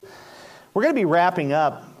We're going to be wrapping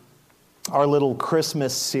up our little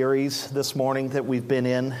Christmas series this morning that we've been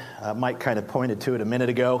in. Mike kind of pointed to it a minute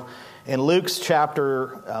ago. In Luke's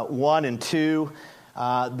chapter 1 and 2,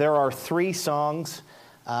 there are 3 songs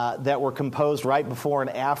that were composed right before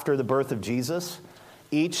and after the birth of Jesus.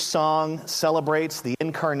 Each song celebrates the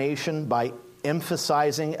incarnation by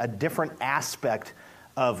emphasizing a different aspect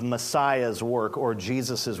of Messiah's work or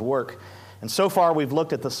Jesus' work. And so far we've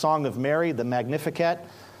looked at the Song of Mary, the Magnificat,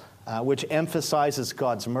 which emphasizes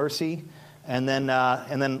God's mercy. And then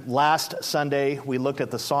last Sunday we looked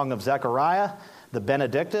at the Song of Zechariah, the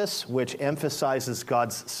Benedictus, which emphasizes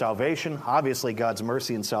God's salvation. Obviously God's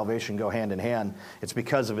mercy and salvation go hand in hand. It's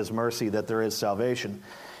because of his mercy that there is salvation.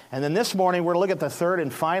 And then this morning we're going to look at the third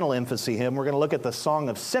and final Infancy hymn. We're going to look at the Song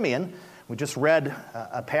of Simeon. We just read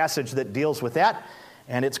a passage that deals with that,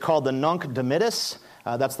 and it's called the Nunc Dimittis.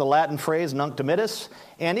 That's the Latin phrase, Nunc Dimittis.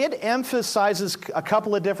 And it emphasizes a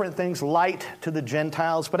couple of different things, light to the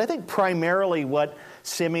Gentiles. But I think primarily what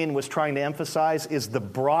Simeon was trying to emphasize is the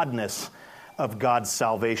broadness of God's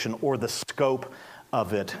salvation or the scope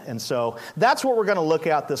of it. And so that's what we're going to look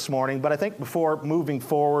at this morning. But I think before moving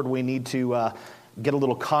forward, we need to get a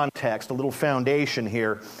little context, a little foundation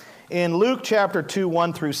here. In Luke chapter 2,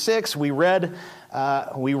 1 through 6, we read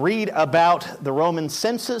about the Roman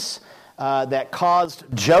census that caused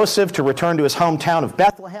Joseph to return to his hometown of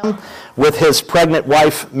Bethlehem with his pregnant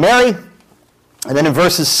wife Mary. And then in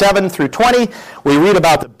verses 7 through 20, we read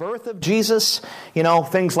about the birth of Jesus. You know,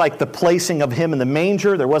 things like the placing of him in the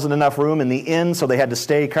manger. There wasn't enough room in the inn, so they had to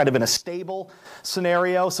stay kind of in a stable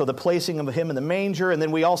scenario. So the placing of him in the manger. And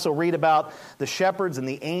then we also read about the shepherds and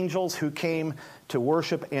the angels who came to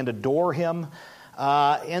worship and adore him.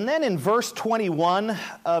 And then in verse 21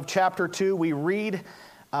 of chapter 2, we read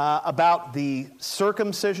about the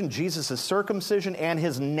circumcision, Jesus' circumcision, and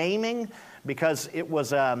his naming, because it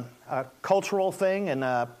was a cultural thing and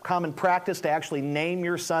a common practice to actually name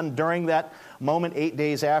your son during that moment, 8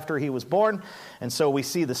 days after he was born. And so we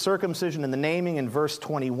see the circumcision and the naming in verse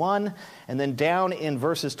 21. And then down in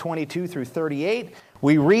verses 22 through 38,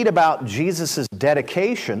 we read about Jesus'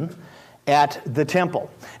 dedication at the temple.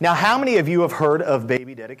 Now, how many of you have heard of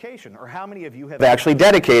baby dedication? Or how many of you have actually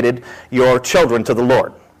dedicated your children to the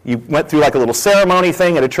Lord? You went through like a little ceremony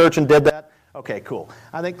thing at a church and did that? Okay, cool.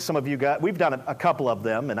 I think some of you we've done a couple of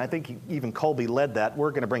them, and I think even Colby led that. We're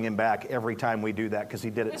going to bring him back every time we do that because he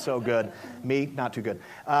did it so good. Me, not too good.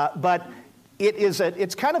 But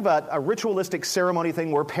it's kind of a ritualistic ceremony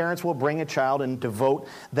thing where parents will bring a child and devote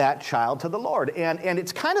that child to the Lord. And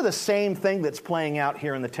it's kind of the same thing that's playing out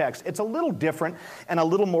here in the text. It's a little different and a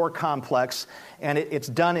little more complex, and it's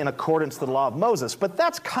done in accordance to the law of Moses. But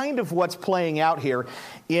that's kind of what's playing out here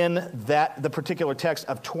in the particular text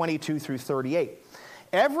of 22 through 38.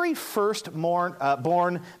 Every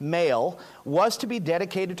firstborn male was to be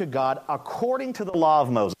dedicated to God according to the law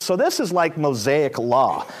of Moses. So this is like Mosaic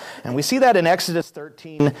law. And we see that in Exodus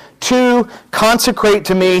 13:2, consecrate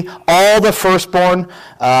to me all the firstborn,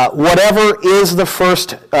 whatever is the first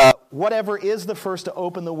to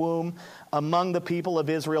open the womb among the people of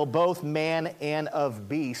Israel, both man and of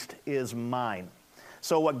beast, is mine.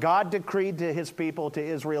 So what God decreed to his people, to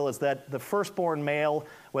Israel, is that the firstborn male,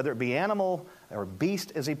 whether it be animal or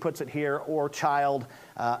beast, as he puts it here, or child,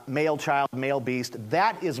 male beast,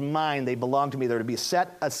 that is mine. They belong to me. They're to be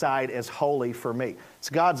set aside as holy for me. It's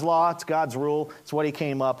God's law. It's God's rule. It's what he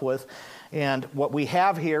came up with. And what we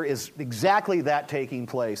have here is exactly that taking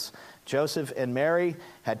place. Joseph and Mary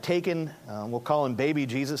had taken, we'll call him baby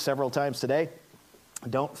Jesus several times today.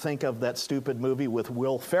 Don't think of that stupid movie with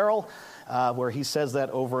Will Ferrell, where he says that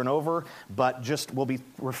over and over, but just we'll be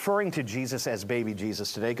referring to Jesus as baby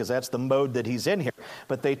Jesus today because that's the mode that he's in here.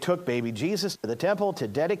 But they took baby Jesus to the temple to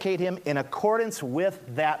dedicate him in accordance with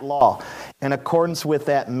that law, in accordance with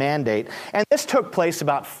that mandate. And this took place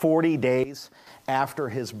about 40 days after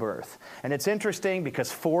his birth. And it's interesting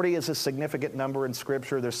because 40 is a significant number in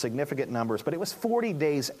Scripture. There's significant numbers, but it was 40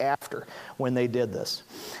 days after when they did this.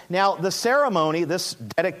 Now, the ceremony, this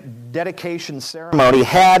dedication ceremony,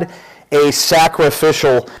 had a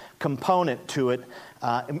sacrificial component to it,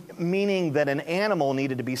 meaning that an animal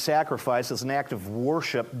needed to be sacrificed as an act of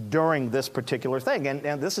worship during this particular thing.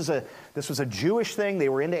 And this was a Jewish thing. They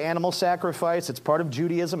were into animal sacrifice. It's part of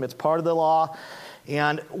Judaism. It's part of the law.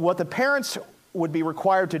 And what the parents would be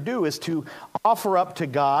required to do is to offer up to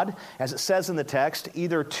God, as it says in the text,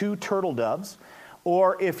 either 2 turtle doves,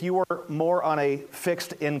 or if you were more on a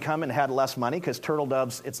fixed income and had less money, because turtle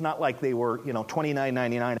doves, it's not like they were,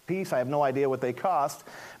 $29.99 a piece. I have no idea what they cost,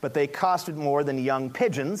 but they costed more than young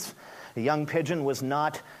pigeons. A young pigeon was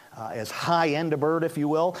not as high-end a bird, if you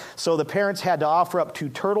will. So the parents had to offer up 2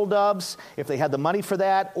 turtle doves if they had the money for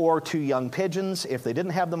that, or 2 young pigeons if they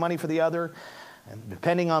didn't have the money for the other, and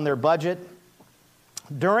depending on their budget.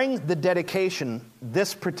 During the dedication,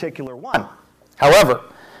 this particular one, however,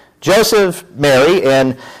 Joseph, Mary,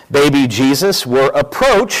 and baby Jesus were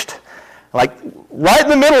approached, like right in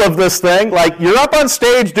the middle of this thing, like you're up on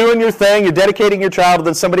stage doing your thing, you're dedicating your child, and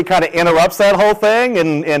then somebody kind of interrupts that whole thing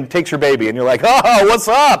and takes your baby, and you're like, oh, what's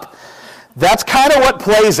up? That's kind of what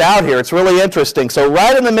plays out here. It's really interesting. So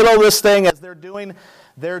right in the middle of this thing, as they're doing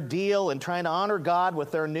their deal and trying to honor God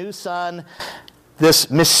with their new son,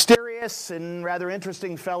 this mysterious and rather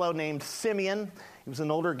interesting fellow named Simeon, he was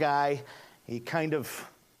an older guy, he kind of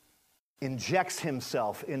injects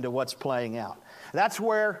himself into what's playing out. That's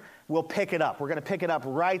where we'll pick it up. We're going to pick it up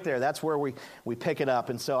right there. That's where we pick it up.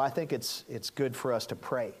 And so I think it's good for us to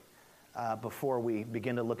pray before we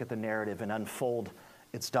begin to look at the narrative and unfold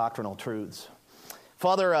its doctrinal truths.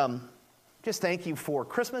 Father, just thank you for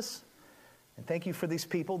Christmas, and thank you for these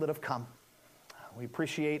people that have come. We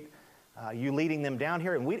appreciate you leading them down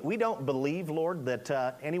here. And we don't believe, Lord,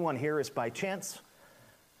 that anyone here is by chance,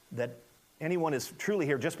 that anyone is truly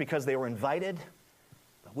here just because they were invited.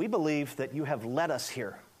 But we believe that you have led us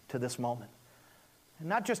here to this moment. And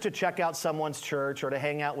not just to check out someone's church or to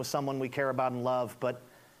hang out with someone we care about and love, but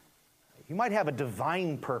you might have a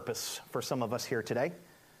divine purpose for some of us here today.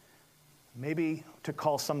 Maybe to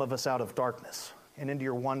call some of us out of darkness and into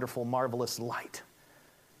your wonderful, marvelous light,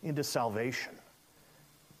 into salvation.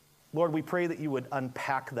 Lord, we pray that you would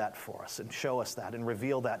unpack that for us and show us that and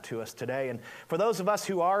reveal that to us today. And for those of us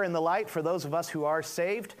who are in the light, for those of us who are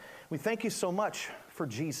saved, we thank you so much for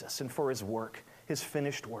Jesus and for his work, his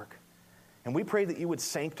finished work. And we pray that you would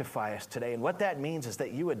sanctify us today. And what that means is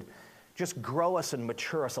that you would just grow us and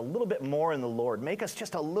mature us a little bit more in the Lord. Make us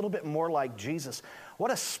just a little bit more like Jesus.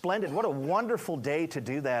 What a splendid, what a wonderful day to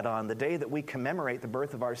do that on, the day that we commemorate the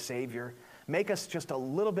birth of our Savior. Make us just a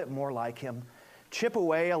little bit more like him. Chip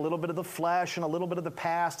away a little bit of the flesh and a little bit of the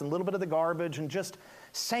past and a little bit of the garbage, and just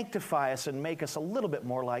sanctify us and make us a little bit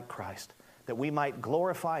more like Christ, that we might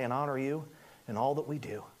glorify and honor you in all that we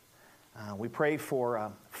do. We pray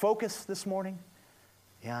for focus this morning,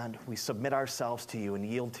 and we submit ourselves to you and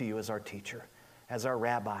yield to you as our teacher, as our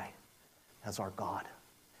rabbi, as our God.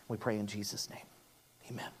 We pray in Jesus' name.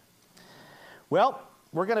 Amen. Well,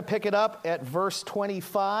 we're going to pick it up at verse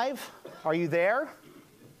 25. Are you there?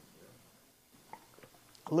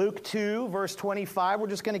 Luke 2, verse 25. We're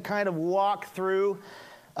just going to kind of walk through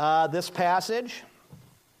this passage.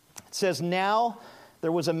 It says, "Now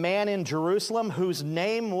there was a man in Jerusalem whose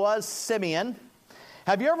name was Simeon."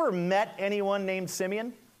 Have you ever met anyone named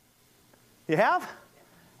Simeon? You have?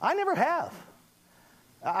 I never have.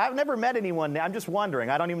 I've never met anyone. I'm just wondering.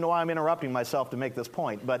 I don't even know why I'm interrupting myself to make this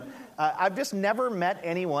point. But I've just never met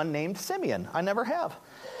anyone named Simeon. I never have.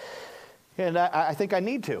 And I think I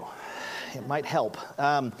need to. It might help.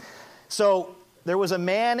 So there was a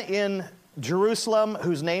man in Jerusalem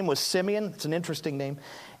whose name was Simeon. It's an interesting name.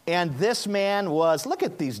 And this man was, look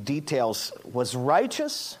at these details, was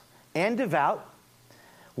righteous and devout,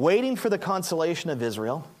 waiting for the consolation of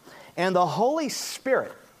Israel. And the Holy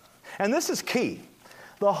Spirit, and this is key,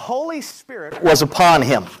 the Holy Spirit was upon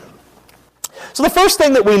him. So the first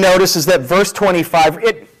thing that we notice is that verse 25,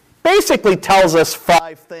 it basically tells us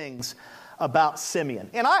 5 things about Simeon.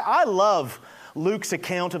 And I love Luke's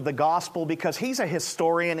account of the gospel because he's a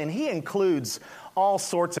historian and he includes all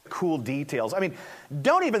sorts of cool details. I mean,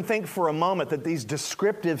 don't even think for a moment that these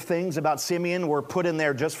descriptive things about Simeon were put in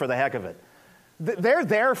there just for the heck of it. They're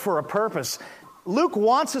there for a purpose. Luke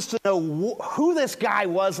wants us to know who this guy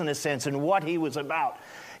was in a sense and what he was about.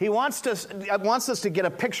 He wants us to get a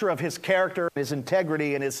picture of his character, his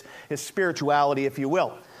integrity, and his spirituality, if you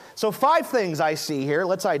will. So 5 things I see here.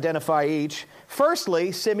 Let's identify each.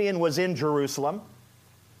 Firstly, Simeon was in Jerusalem.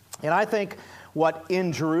 And I think what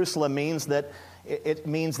in Jerusalem means that it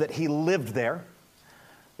means that he lived there.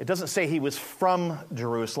 It doesn't say he was from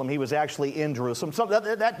Jerusalem. He was actually in Jerusalem. So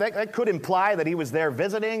that could imply that he was there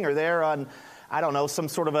visiting or there on, I don't know, some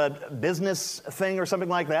sort of a business thing or something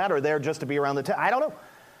like that, or there just to be around the town. I don't know.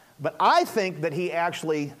 But I think that he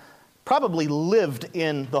actually probably lived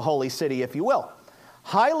in the holy city, if you will.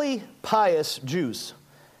 Highly pious Jews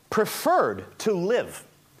preferred to live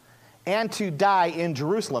and to die in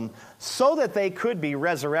Jerusalem so that they could be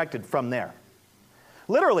resurrected from there.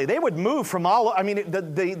 Literally, they would move from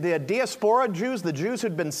the diaspora Jews, the Jews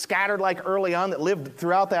who'd been scattered like early on that lived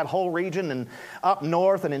throughout that whole region and up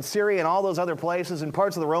north and in Syria and all those other places and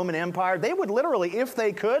parts of the Roman Empire. They would literally, if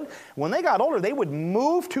they could, when they got older, they would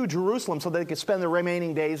move to Jerusalem so they could spend the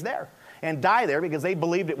remaining days there. and die there because they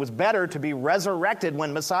believed it was better to be resurrected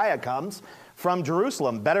when Messiah comes from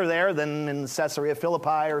Jerusalem. Better there than in Caesarea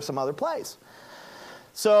Philippi or some other place.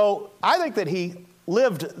 So I think that he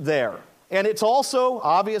lived there. And it's also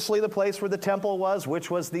obviously the place where the temple was,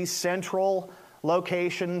 which was the central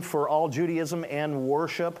location for all Judaism and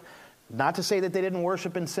worship. Not to say that they didn't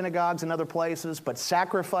worship in synagogues and other places, but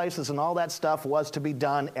sacrifices and all that stuff was to be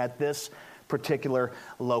done at this particular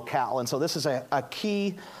locale. And so this is a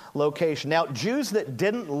key location. Now, Jews that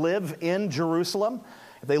didn't live in Jerusalem,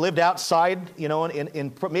 if they lived outside,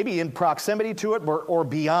 in maybe in proximity to it or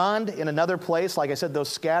beyond in another place, like I said, those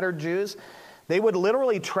scattered Jews, they would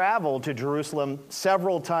literally travel to Jerusalem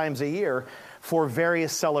several times a year for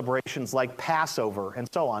various celebrations like Passover and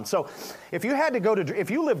so on. So if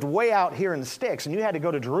you lived way out here in the sticks and you had to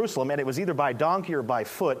go to Jerusalem, and it was either by donkey or by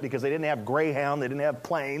foot because they didn't have Greyhound, they didn't have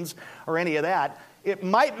planes or any of that, it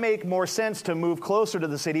might make more sense to move closer to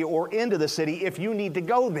the city or into the city if you need to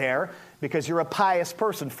go there because you're a pious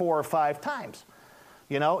person 4 or 5 times.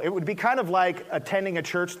 It would be kind of like attending a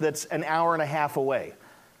church that's an hour and a half away.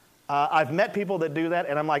 I've met people that do that,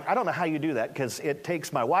 and I'm like, I don't know how you do that because it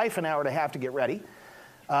takes my wife an hour and a half to get ready.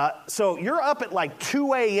 So you're up at like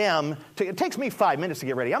 2 a.m. It takes me 5 minutes to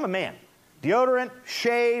get ready. I'm a man. Deodorant,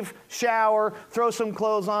 shave, shower, throw some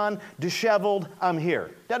clothes on, disheveled, I'm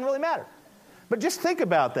here. Doesn't really matter. But just think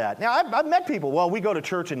about that. Now, I've met people, well, we go to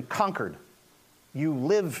church in Concord. You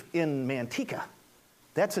live in Manteca.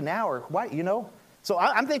 That's an hour. Why, So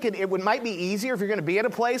I'm thinking it might be easier if you're going to be at a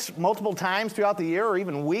place multiple times throughout the year or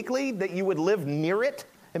even weekly that you would live near it.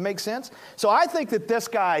 It makes sense? So I think that this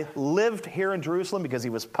guy lived here in Jerusalem because he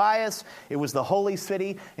was pious, it was the holy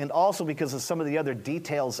city, and also because of some of the other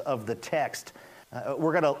details of the text.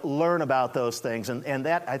 We're going to learn about those things, and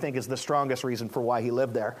that, I think, is the strongest reason for why he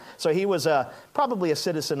lived there. So he was probably a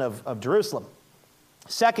citizen of Jerusalem.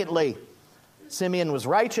 Secondly, Simeon was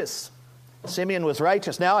righteous. Simeon was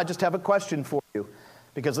righteous. Now, I just have a question for you,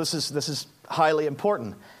 because this is highly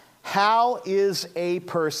important. How is a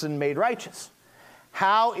person made righteous?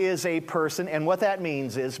 How is a person, and what that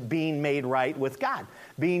means is being made right with God,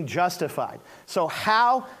 being justified. So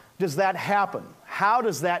how does that happen? How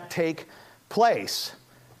does that take place?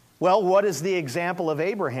 Well, what is the example of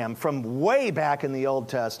Abraham from way back in the Old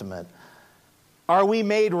Testament? Are we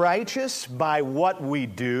made righteous by what we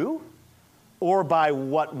do or by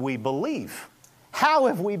what we believe? How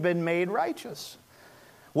have we been made righteous?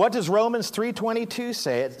 What does Romans 3:22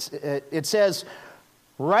 say? It says,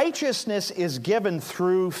 righteousness is given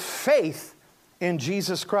through faith in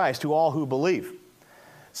Jesus Christ to all who believe.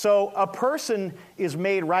 So a person is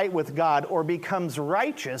made right with God or becomes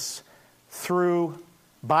righteous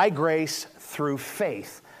by grace through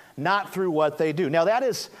faith, not through what they do. Now that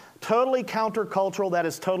is totally countercultural, that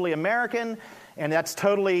is totally American, and that's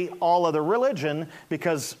totally all other religion,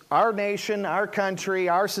 because our nation, our country,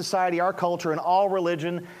 our society, our culture, and all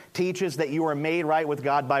religion teaches that you are made right with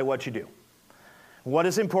God by what you do. What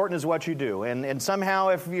is important is what you do. And somehow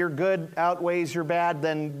if your good outweighs your bad,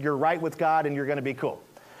 then you're right with God and you're going to be cool.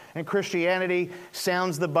 And Christianity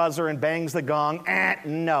sounds the buzzer and bangs the gong.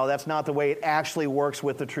 No, that's not the way it actually works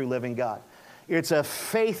with the true living God. It's a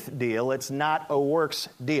faith deal. It's not a works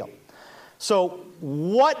deal. So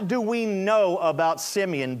what do we know about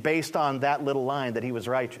Simeon based on that little line that he was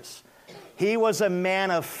righteous? He was a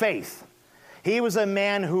man of faith. He was a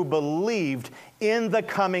man who believed in the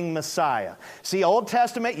coming Messiah. See, Old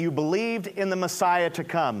Testament, you believed in the Messiah to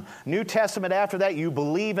come. New Testament, after that, you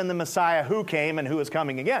believe in the Messiah who came and who is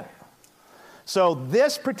coming again. So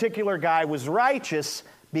this particular guy was righteous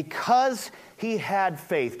because he had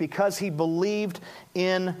faith, because he believed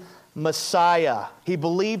in Messiah. He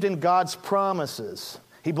believed in God's promises.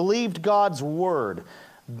 He believed God's word.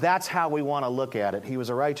 That's how we want to look at it. He was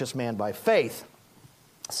a righteous man by faith.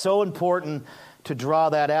 So important to draw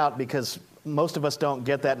that out because most of us don't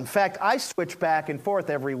get that. In fact, I switch back and forth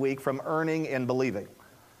every week from earning and believing.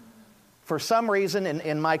 For some reason,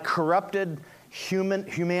 in my corrupted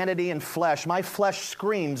humanity and flesh, my flesh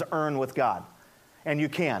screams earn with God. And you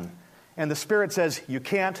can. And the Spirit says you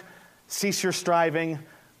can't. Cease your striving.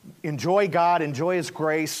 Enjoy God. Enjoy His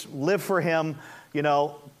grace. Live for Him.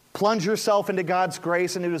 Plunge yourself into God's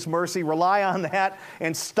grace and into His mercy. Rely on that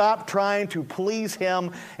and stop trying to please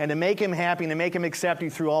Him and to make Him happy and to make Him accept you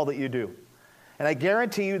through all that you do. And I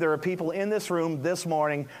guarantee you there are people in this room this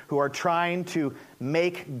morning who are trying to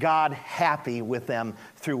make God happy with them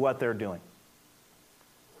through what they're doing.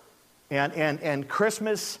 And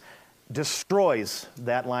Christmas destroys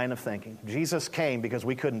that line of thinking. Jesus came because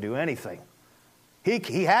we couldn't do anything.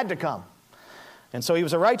 He had to come. And so he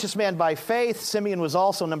was a righteous man by faith. Simeon was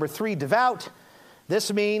also, number 3, devout.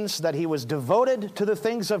 This means that he was devoted to the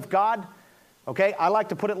things of God. Okay, I like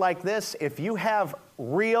to put it like this. If you have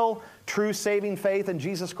real, true saving faith in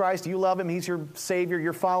Jesus Christ, you love him, he's your Savior,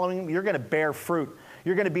 you're following him, you're going to bear fruit.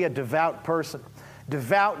 You're going to be a devout person.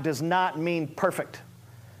 Devout does not mean perfect.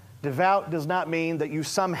 Devout does not mean that you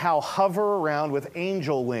somehow hover around with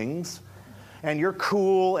angel wings and you're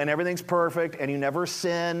cool and everything's perfect and you never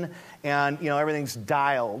sin and everything's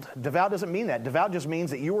dialed. Devout doesn't mean that. Devout just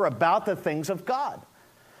means that you are about the things of God.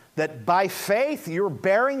 That by faith you're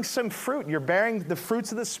bearing some fruit. You're bearing the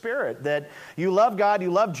fruits of the Spirit. That you love God,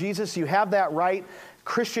 you love Jesus, you have that right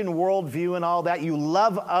Christian worldview and all that. You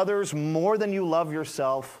love others more than you love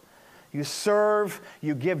yourself. You serve,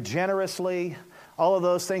 you give generously, all of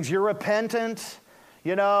those things. You're repentant.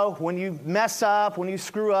 When you mess up, when you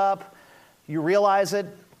screw up, you realize it,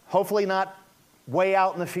 hopefully not way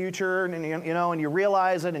out in the future, and you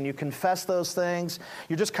realize it and you confess those things.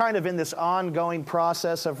 You're just kind of in this ongoing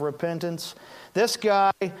process of repentance. This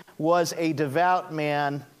guy was a devout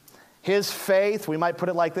man. His faith, we might put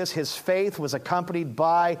it like this, his faith was accompanied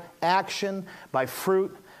by action, by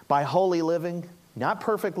fruit, by holy living. Not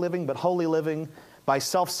perfect living, but holy living, by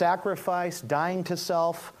self-sacrifice, dying to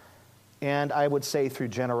self, and I would say through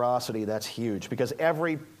generosity. That's huge, because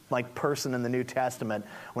every person in the New Testament,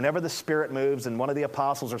 whenever the Spirit moves and one of the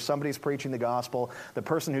apostles or somebody's preaching the gospel, the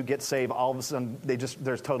person who gets saved, all of a sudden,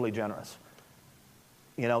 they're totally generous.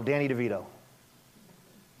 Danny DeVito,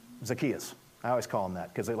 Zacchaeus. I always call him that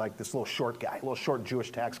because they like this little short guy, little short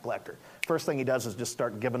Jewish tax collector. First thing he does is just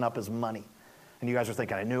start giving up his money. And you guys are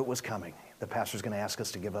thinking, I knew it was coming. The pastor's going to ask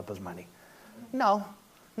us to give up his money. No,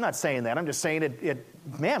 I'm not saying that. I'm just saying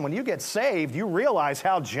man, when you get saved, you realize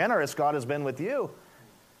how generous God has been with you,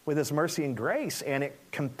 with his mercy and grace, and it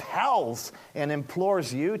compels and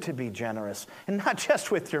implores you to be generous, and not just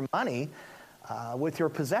with your money, with your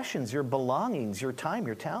possessions, your belongings, your time,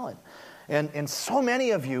 your talent. And so many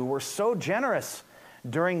of you were so generous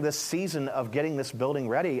during this season of getting this building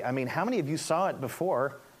ready. I mean, how many of you saw it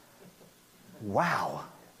before? Wow.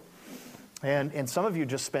 And some of you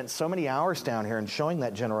just spent so many hours down here and showing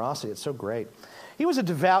that generosity. It's so great. He was a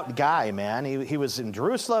devout guy, man. He was in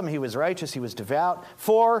Jerusalem. He was righteous. He was devout.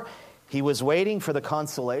 4, he was waiting for the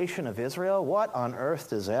consolation of Israel. What on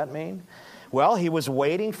earth does that mean? Well, he was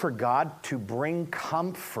waiting for God to bring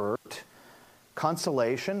comfort,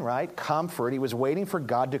 consolation, right? Comfort. He was waiting for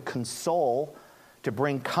God to console, to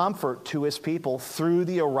bring comfort to his people through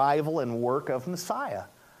the arrival and work of Messiah.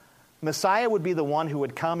 Messiah would be the one who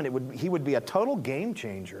would come, and he would be a total game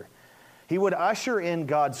changer. He would usher in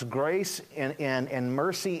God's grace and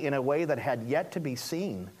mercy in a way that had yet to be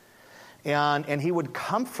seen. And he would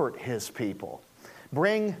comfort his people,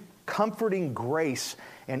 bring comforting grace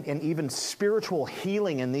and even spiritual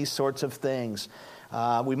healing in these sorts of things.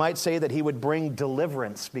 We might say that he would bring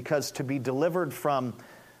deliverance, because to be delivered from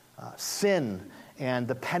sin and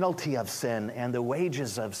the penalty of sin and the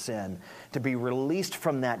wages of sin, to be released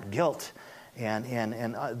from that guilt and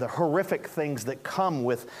the horrific things that come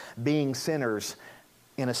with being sinners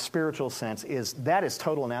in a spiritual sense, that is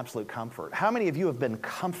total and absolute comfort. How many of you have been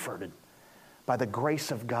comforted by the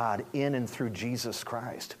grace of God in and through Jesus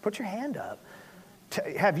Christ? Put your hand up.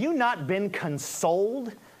 Have you not been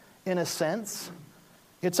consoled in a sense?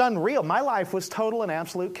 It's unreal. My life was total and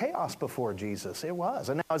absolute chaos before Jesus. It was.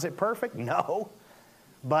 And now, is it perfect? No.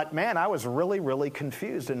 But man, I was really, really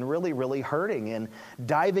confused and really, really hurting, and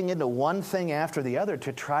diving into one thing after the other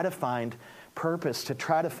to try to find purpose, to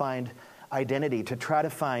try to find identity, to try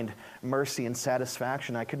to find mercy and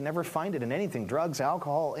satisfaction. I could never find it in anything, drugs,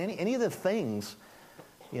 alcohol, any of the things,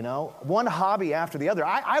 one hobby after the other.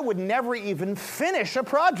 I would never even finish a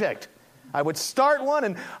project. I would start one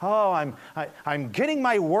and, I'm getting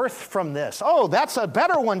my worth from this. Oh, that's a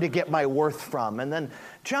better one to get my worth from. And then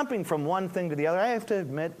jumping from one thing to the other. I have to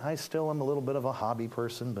admit, I still am a little bit of a hobby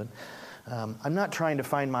person, but I'm not trying to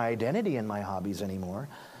find my identity in my hobbies anymore.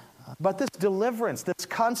 But this deliverance, this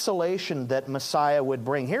consolation that Messiah would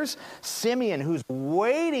bring. Here's Simeon, who's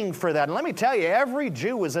waiting for that. And let me tell you, every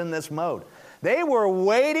Jew was in this mode. They were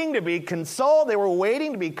waiting to be consoled. They were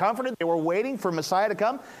waiting to be comforted. They were waiting for Messiah to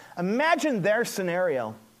come. Imagine their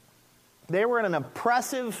scenario. They were in an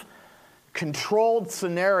oppressive, controlled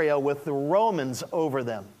scenario with the Romans over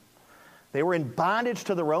them. They were in bondage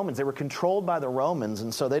to the Romans. They were controlled by the Romans,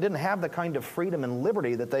 and so they didn't have the kind of freedom and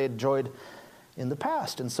liberty that they enjoyed in the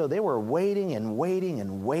past. And so they were waiting and waiting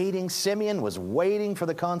and waiting. Simeon was waiting for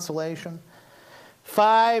the consolation.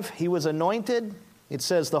 5, he was anointed. It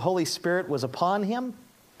says the Holy Spirit was upon him.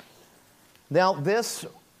 Now, this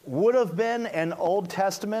would have been an Old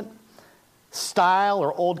Testament style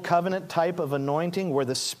or Old Covenant type of anointing where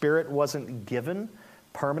the Spirit wasn't given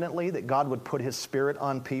permanently, that God would put his Spirit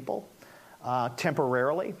on people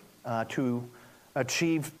temporarily to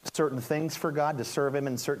achieve certain things for God, to serve him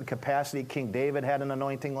in certain capacity. King David had an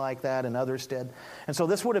anointing like that, and others did. And so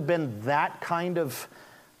this would have been that kind of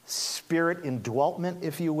Spirit indweltment,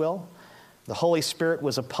 if you will. The Holy Spirit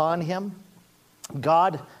was upon him.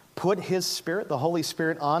 God put his Spirit, the Holy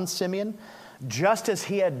Spirit, on Simeon, just as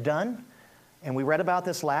he had done, and we read about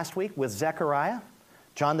this last week with Zechariah,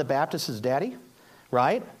 John the Baptist's daddy,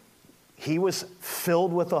 right? He was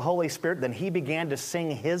filled with the Holy Spirit. Then he began to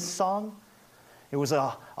sing his song. It was a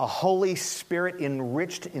Holy Spirit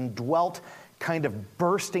enriched, indwelt, kind of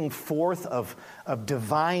bursting forth of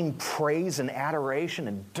divine praise and adoration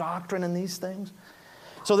and doctrine and these things.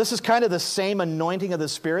 So this is kind of the same anointing of the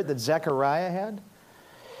Spirit that Zechariah had.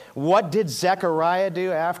 What did Zechariah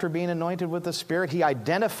do after being anointed with the Spirit? He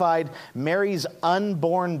identified Mary's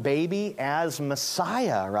unborn baby as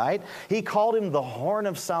Messiah, right? He called him the horn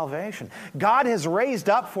of salvation. God has raised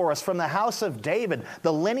up for us from the house of David,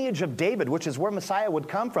 the lineage of David, which is where Messiah would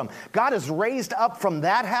come from. God has raised up from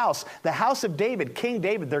that house, the house of David, King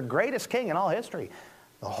David, their greatest king in all history,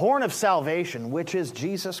 the horn of salvation, which is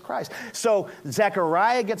Jesus Christ. So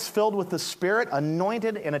Zechariah gets filled with the Spirit,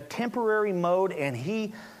 anointed in a temporary mode, and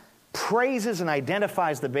he praises and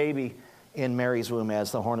identifies the baby in Mary's womb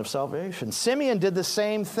as the horn of salvation. Simeon did the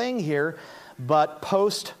same thing here, but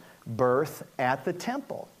post-birth at the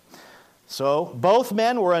temple. So both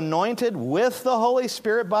men were anointed with the Holy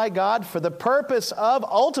Spirit by God for the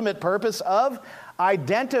ultimate purpose of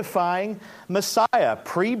identifying Messiah.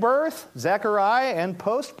 Pre-birth, Zechariah, and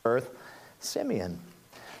post-birth, Simeon.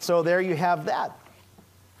 So there you have that.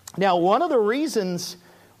 Now, one of the reasons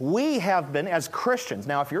we have been, as Christians,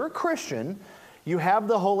 now if you're a Christian, you have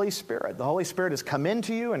the Holy Spirit. The Holy Spirit has come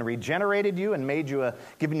into you and regenerated you and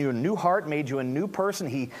given you a new heart, made you a new person.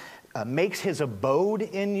 He makes his abode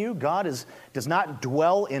in you. Does not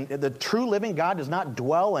dwell in, the true living God does not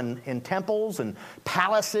dwell in temples and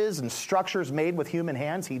palaces and structures made with human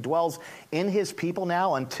hands. He dwells in his people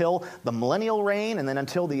now until the millennial reign and then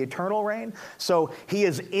until the eternal reign. So he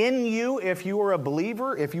is in you if you are a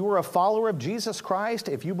believer, if you are a follower of Jesus Christ,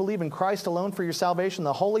 if you believe in Christ alone for your salvation.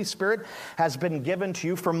 The Holy Spirit has been given to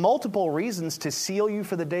you for multiple reasons: to seal you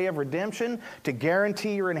for the day of redemption, to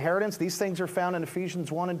guarantee your inheritance. These things are found in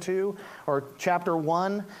Ephesians 1 and 2 or chapter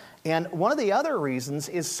 1. And one of the other reasons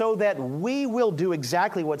is so that we will do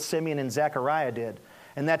exactly what Simeon and Zechariah did,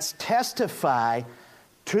 and that's testify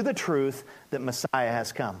to the truth that Messiah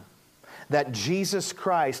has come, that Jesus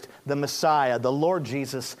Christ, the Messiah, the Lord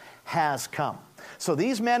Jesus, has come. So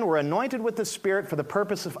these men were anointed with the Spirit for the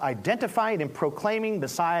purpose of identifying and proclaiming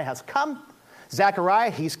Messiah has come.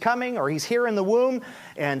 Zechariah, he's coming, or he's here in the womb.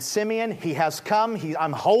 And Simeon, he has come.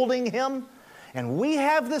 I'm holding him. And we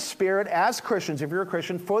have the Spirit as Christians, if you're a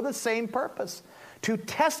Christian, for the same purpose, to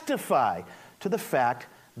testify to the fact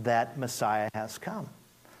that Messiah has come.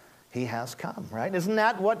 He has come, right? Isn't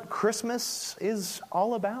that what Christmas is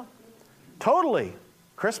all about? Totally.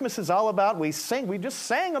 Christmas is all about, we just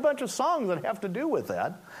sang a bunch of songs that have to do with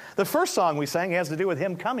that. The first song we sang has to do with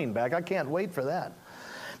him coming back. I can't wait for that.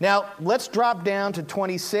 Now, let's drop down to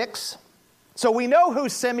 26. So we know who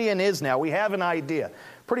Simeon is now. We have an idea.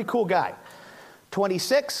 Pretty cool guy.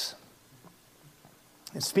 26,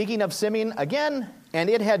 speaking of Simeon again, and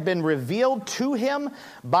it had been revealed to him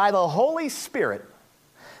by the Holy Spirit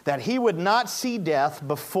that he would not see death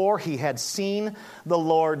before he had seen the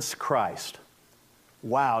Lord's Christ.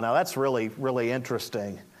 Wow, now that's really, really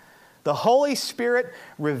interesting. The Holy Spirit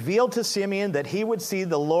revealed to Simeon that he would see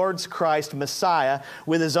the Lord's Christ, Messiah,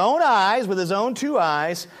 with his own eyes, with his own two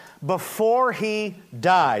eyes, before he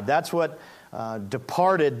died. That's what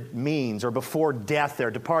departed means, or before death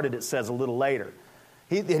there. Departed, it says a little later.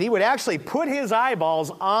 He would actually put his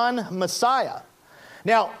eyeballs on Messiah.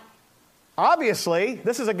 Now, obviously,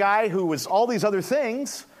 this is a guy who was all these other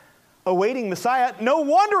things awaiting Messiah. No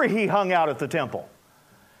wonder he hung out at the temple.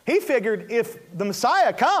 He figured if the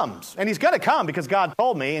Messiah comes, and he's going to come because God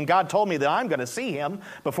told me, and God told me that I'm going to see him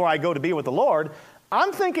before I go to be with the Lord,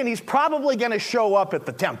 I'm thinking he's probably going to show up at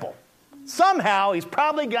the temple. Somehow, he's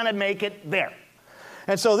probably going to make it there.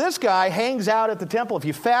 And so this guy hangs out at the temple. If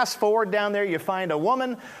you fast forward down there, you find a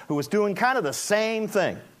woman who was doing kind of the same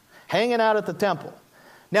thing, hanging out at the temple.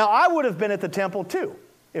 Now, I would have been at the temple too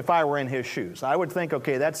if I were in his shoes. I would think,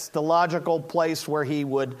 okay, that's the logical place where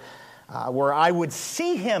where I would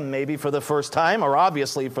see him maybe for the first time, or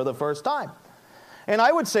obviously for the first time. And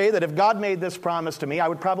I would say that if God made this promise to me, I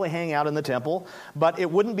would probably hang out in the temple, but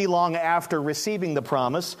it wouldn't be long after receiving the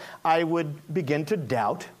promise, I would begin to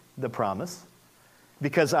doubt the promise.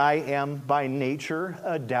 because I am by nature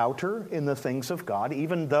a doubter in the things of God.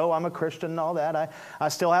 Even though I'm a Christian and all that, I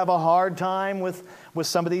still have a hard time with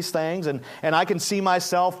some of these things. And I can see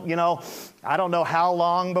myself, I don't know how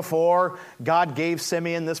long before God gave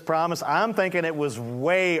Simeon this promise. I'm thinking it was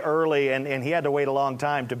way early, and he had to wait a long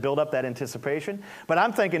time to build up that anticipation. But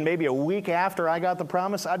I'm thinking maybe a week after I got the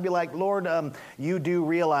promise, I'd be like, Lord, you do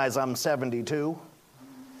realize I'm 72.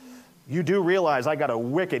 You do realize I got a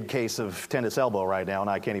wicked case of tennis elbow right now, and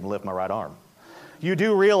I can't even lift my right arm. You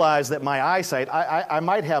do realize that my eyesight, I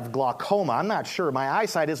might have glaucoma. I'm not sure. My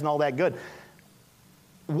eyesight isn't all that good.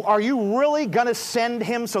 Are you really going to send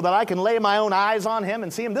him so that I can lay my own eyes on him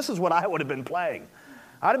and see him? This is what I would have been playing.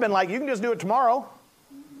 I'd have been like, you can just do it tomorrow.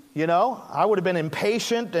 I would have been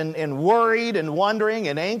impatient and worried and wondering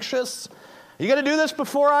and anxious. You going to do this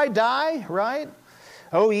before I die, right?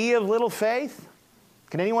 Oh, ye of little faith.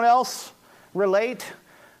 Can anyone else relate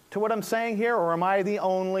to what I'm saying here, or am I the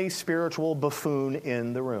only spiritual buffoon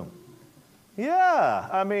in the room? Yeah,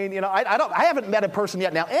 I mean, I haven't met a person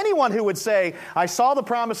yet. Now, anyone who would say, I saw the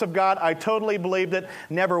promise of God, I totally believed it,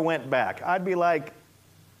 never went back, I'd be like,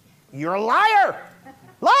 you're a liar!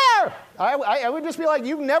 Liar! I would just be like,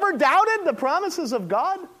 you've never doubted the promises of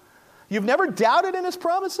God? You've never doubted in his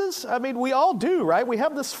promises? I mean, we all do, right? We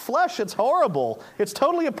have this flesh. It's horrible. It's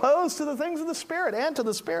totally opposed to the things of the Spirit and to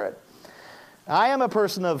the Spirit. I am a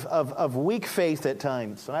person of weak faith at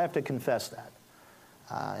times, and I have to confess that.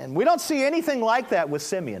 And we don't see anything like that with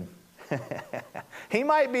Simeon. He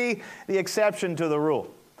might be the exception to the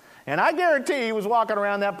rule. And I guarantee he was walking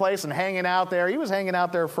around that place and hanging out there. He was hanging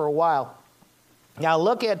out there for a while. Now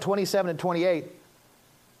look at 27 and 28.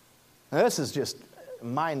 Now, this is just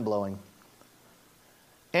mind-blowing.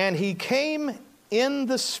 And he came in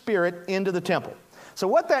the Spirit into the temple. So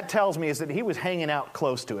what that tells me is that he was hanging out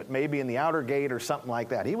close to it, maybe in the outer gate or something like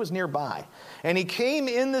that. He was nearby. And he came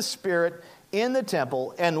in the Spirit in the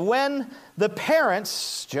temple. And when the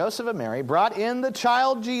parents, Joseph and Mary, brought in the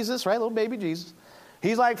child Jesus, right, little baby Jesus,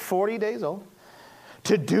 he's like 40 days old,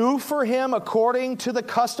 to do for him according to the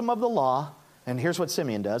custom of the law. And here's what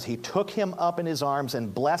Simeon does. He took him up in his arms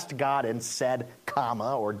and blessed God and said,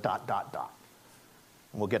 comma, or ... And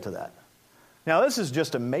we'll get to that. Now, this is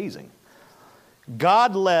just amazing.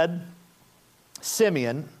 God led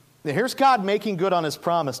Simeon. Here's God making good on his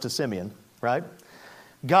promise to Simeon, right?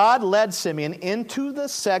 God led Simeon into the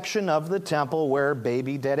section of the temple where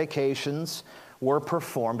baby dedications were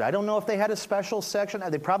performed. I don't know if they had a special section.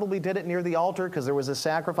 They probably did it near the altar because there was a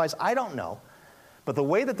sacrifice. I don't know. But the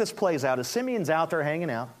way that this plays out is Simeon's out there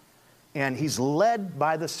hanging out, and he's led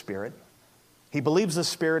by the Spirit. He believes the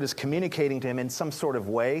Spirit is communicating to him in some sort of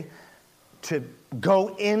way to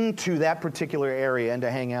go into that particular area and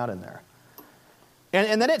to hang out in there.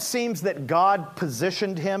 And then it seems that God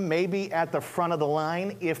positioned him maybe at the front of the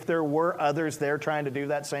line if there were others there trying to do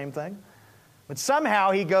that same thing. But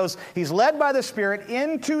somehow he's led by the Spirit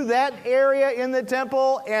into that area in the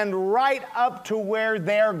temple and right up to where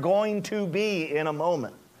they're going to be in a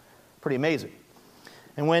moment. Pretty amazing.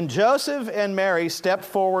 And when Joseph and Mary stepped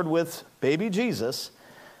forward with baby Jesus,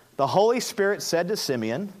 the Holy Spirit said to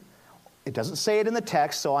Simeon, it doesn't say it in the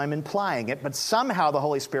text, so I'm implying it, but somehow the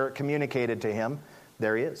Holy Spirit communicated to him,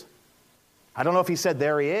 there he is. I don't know if he said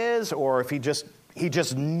there he is or if he just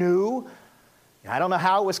knew. I don't know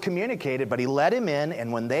how it was communicated, but he let him in,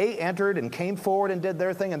 and when they entered and came forward and did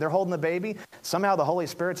their thing and they're holding the baby, somehow the Holy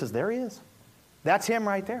Spirit says, there he is. That's him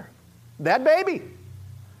right there. That baby.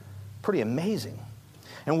 Pretty amazing.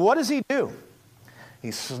 And what does he do? He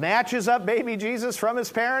snatches up baby Jesus from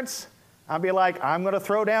his parents. I'd be like, I'm going to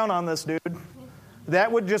throw down on this dude.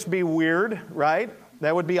 That would just be weird, right?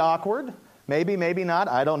 That would be awkward. Maybe, maybe not.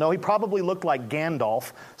 I don't know. He probably looked like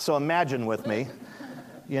Gandalf, so imagine with me.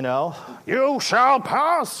 You shall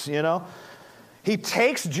pass, He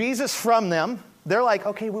takes Jesus from them. They're like,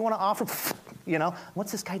 okay, we want to offer,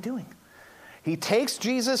 what's this guy doing? He takes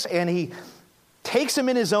Jesus and he takes him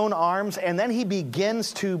in his own arms, and then he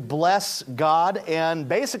begins to bless God and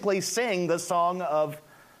basically sing the song of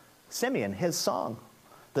Simeon, his song,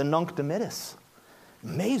 the Nunc Dimittis.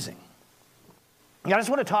 Amazing. I just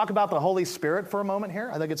want to talk about the Holy Spirit for a moment here.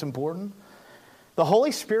 I think it's important. The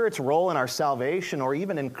Holy Spirit's role in our salvation or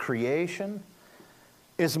even in creation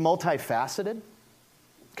is multifaceted.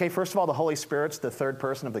 Okay, first of all, the Holy Spirit's the third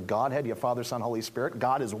person of the Godhead. You have Father, Son, Holy Spirit.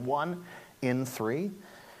 God is one in three.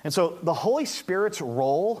 And so the Holy Spirit's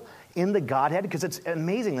role in the Godhead, because it's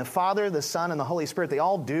amazing, the Father, the Son, and the Holy Spirit, they're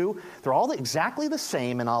all exactly the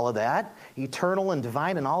same in all of that, eternal and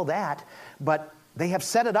divine and all that, but they have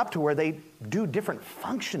set it up to where they do different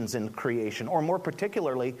functions in creation, or more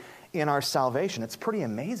particularly, in our salvation. It's pretty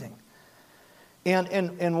amazing.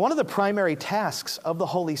 And one of the primary tasks of the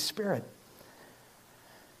Holy Spirit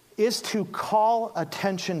is to call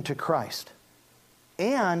attention to Christ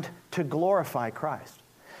and to glorify Christ.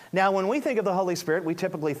 Now, when we think of the Holy Spirit, we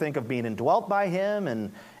typically think of being indwelt by Him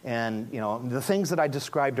and the things that I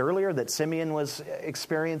described earlier that Simeon was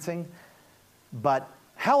experiencing. But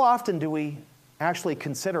how often do we actually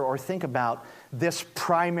consider or think about this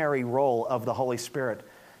primary role of the Holy Spirit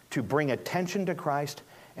to bring attention to Christ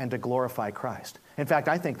and to glorify Christ? In fact,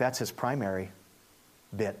 I think that's His primary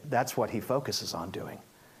bit. That's what He focuses on doing.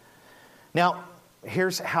 Now,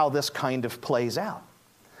 here's how this kind of plays out.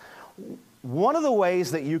 One of the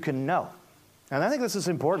ways that you can know, and I think this is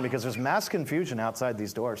important because there's mass confusion outside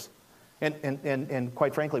these doors. And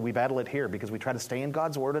quite frankly, we battle it here because we try to stay in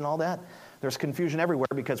God's Word and all that. There's confusion everywhere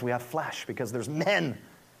because we have flesh, because there's men.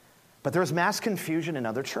 But there's mass confusion in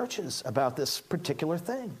other churches about this particular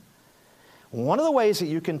thing. One of the ways that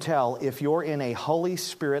you can tell if you're in a Holy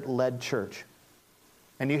Spirit-led church,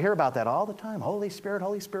 and you hear about that all the time, Holy Spirit,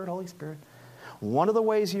 Holy Spirit, Holy Spirit. One of the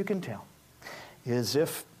ways you can tell is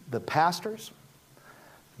if the pastors,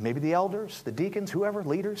 maybe the elders, the deacons, whoever,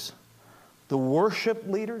 leaders, the worship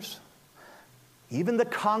leaders, even the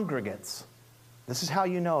congregants, this is how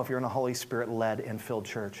you know if you're in a Holy Spirit-led and filled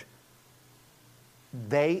church.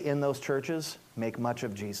 They, in those churches, make much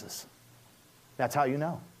of Jesus. That's how you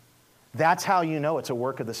know. That's how you know it's a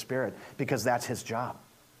work of the Spirit, because that's His job.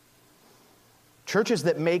 Churches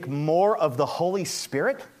that make more of the Holy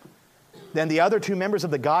Spirit than the other two members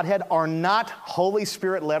of the Godhead are not Holy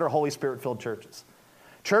Spirit-led or Holy Spirit-filled churches.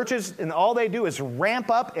 Churches, and all they do is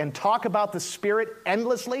ramp up and talk about the Spirit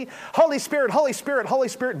endlessly. Holy Spirit, Holy Spirit, Holy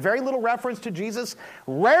Spirit. Very little reference to Jesus.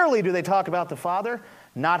 Rarely do they talk about the Father.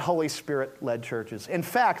 Not Holy Spirit-led churches. In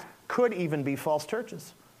fact, could even be false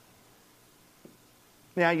churches.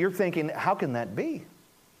 Now, you're thinking, how can that be?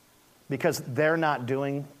 Because they're not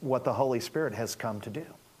doing what the Holy Spirit has come to do.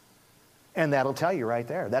 And that'll tell you right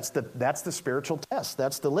there. That's the spiritual test.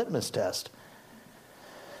 That's the litmus test.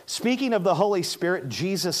 Speaking of the Holy Spirit,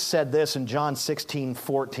 Jesus said this in John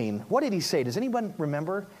 16:14. What did He say? Does anyone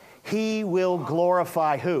remember? He will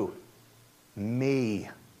glorify who? Me.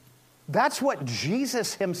 That's what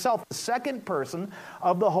Jesus Himself, the second person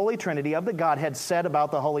of the Holy Trinity, of the Godhead, said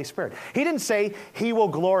about the Holy Spirit. He didn't say He will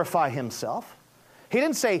glorify Himself. He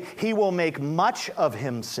didn't say He will make much of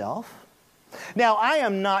Himself. Now, I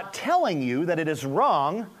am not telling you that it is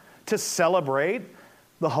wrong to celebrate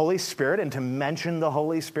the Holy Spirit and to mention the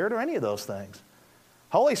Holy Spirit or any of those things.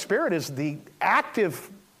 Holy Spirit is the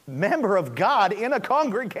active member of God in a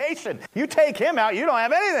congregation. You take Him out, you don't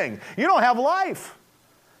have anything. You don't have life.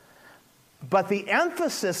 But the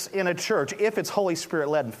emphasis in a church, if it's Holy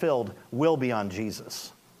Spirit-led and filled, will be on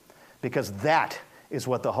Jesus. Because that is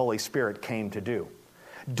what the Holy Spirit came to do.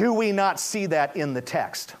 Do we not see that in the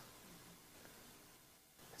text?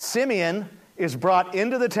 Simeon is brought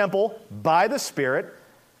into the temple by the Spirit.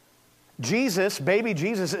 Jesus, baby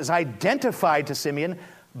Jesus, is identified to Simeon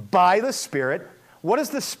by the Spirit. What is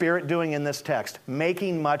the Spirit doing in this text?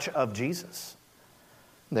 Making much of Jesus.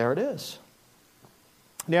 There it is.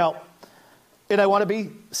 Now, and I want to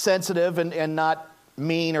be sensitive and not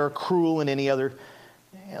mean or cruel in any other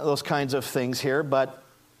those kinds of things here, but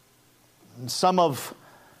some of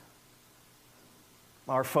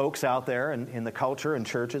our folks out there in the culture and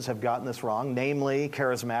churches have gotten this wrong, namely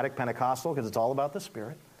charismatic Pentecostal, because it's all about the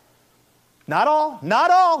Spirit. Not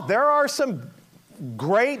all. There are some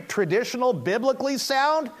great, traditional, biblically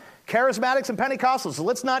sound charismatics and Pentecostals, so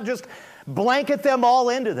let's not just blanket them all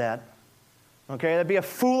into that. Okay, that'd be a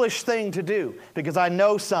foolish thing to do, because I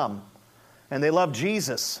know some, and they love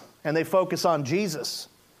Jesus, and they focus on Jesus.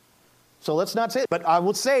 So let's not say it. But I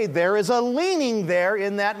will say there is a leaning there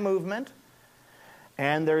in that movement,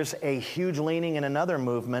 and there's a huge leaning in another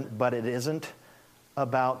movement, but it isn't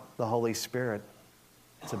about the Holy Spirit.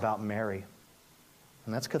 It's about Mary.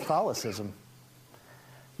 And that's Catholicism.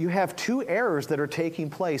 You have two errors that are taking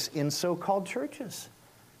place in so-called churches.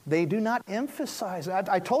 They do not emphasize.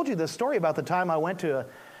 I told you this story about the time I went to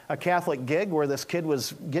a Catholic gig where this kid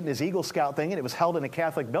was getting his Eagle Scout thing, and it was held in a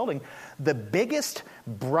Catholic building. The biggest,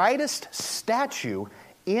 brightest statue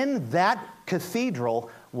in that cathedral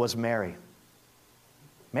was Mary.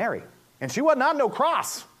 Mary. And she wasn't on no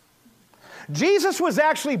cross. Jesus was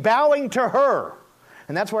actually bowing to her.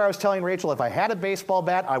 And that's where I was telling Rachel, if I had a baseball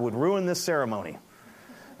bat, I would ruin this ceremony.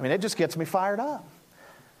 I mean, it just gets me fired up.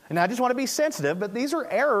 And I just want to be sensitive, but these are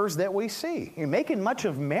errors that we see. You're making much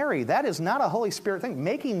of Mary, that is not a Holy Spirit thing.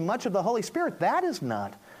 Making much of the Holy Spirit, that is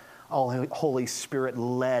not a Holy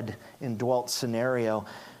Spirit-led, indwelt scenario.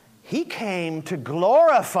 He came to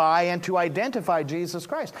glorify and to identify Jesus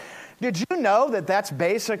Christ. Did you know that that's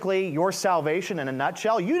basically your salvation in a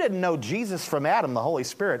nutshell? You didn't know Jesus from Adam. The Holy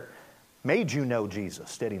Spirit made you know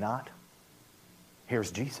Jesus, did he not?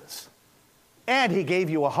 Here's Jesus. And he gave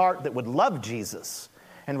you a heart that would love Jesus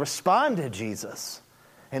and respond to Jesus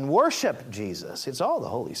and worship Jesus. It's all the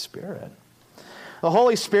Holy Spirit. The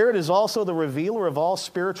Holy Spirit is also the revealer of all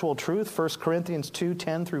spiritual truth, 1 Corinthians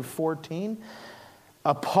 2:10 through 14.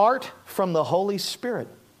 Apart from the Holy Spirit,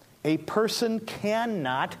 a person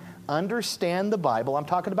cannot understand the Bible. I'm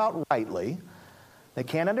talking about rightly. They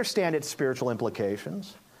can't understand its spiritual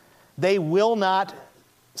implications. They will not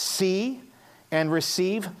see and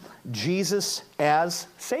receive Jesus as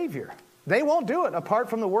Savior. They won't do it apart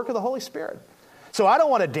from the work of the Holy Spirit. So I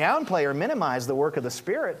don't want to downplay or minimize the work of the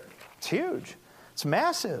Spirit. It's huge. It's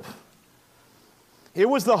massive. It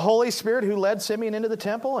was the Holy Spirit who led Simeon into the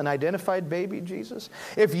temple and identified baby Jesus.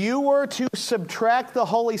 If you were to subtract the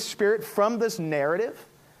Holy Spirit from this narrative,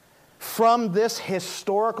 from this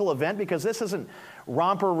historical event, because this isn't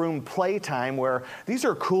romper room playtime where these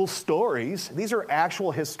are cool stories. These are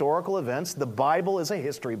actual historical events. The Bible is a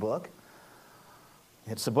history book.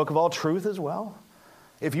 It's the book of all truth as well.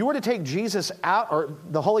 If you were to take Jesus out, or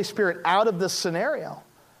the Holy Spirit out of this scenario,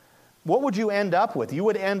 what would you end up with? You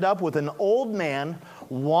would end up with an old man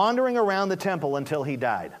wandering around the temple until he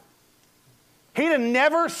died.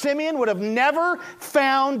 Simeon would have never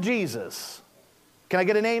found Jesus. Can I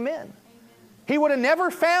get an amen? He would have never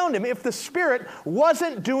found him if the Spirit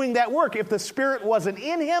wasn't doing that work. If the Spirit wasn't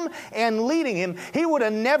in him and leading him, he would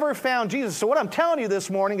have never found Jesus. So what I'm telling you this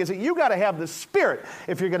morning is that you got to have the Spirit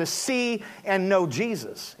if you're going to see and know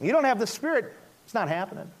Jesus. You don't have the Spirit, it's not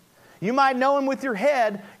happening. You might know him with your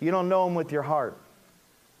head, you don't know him with your heart.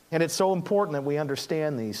 And it's so important that we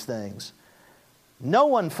understand these things. No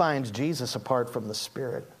one finds Jesus apart from the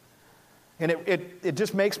Spirit. And it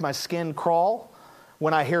just makes my skin crawl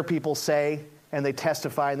when I hear people say, and they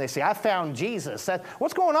testify and they say, I found Jesus.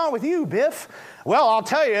 What's going on with you, Biff? Well, I'll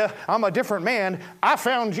tell you, I'm a different man. I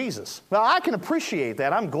found Jesus. Well, I can appreciate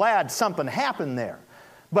that. I'm glad something happened there.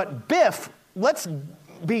 But Biff, let's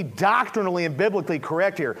be doctrinally and biblically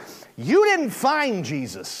correct here. You didn't find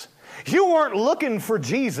Jesus. You weren't looking for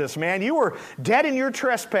Jesus, man. You were dead in your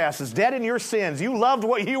trespasses, dead in your sins. You loved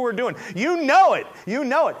what you were doing. You know it. You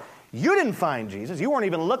know it. You didn't find Jesus. You weren't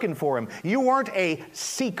even looking for him. You weren't a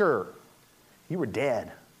seeker. You were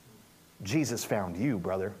dead. Jesus found you,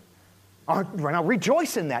 brother. Now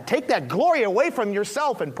rejoice in that. Take that glory away from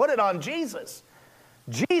yourself and put it on Jesus.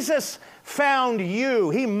 Jesus found you.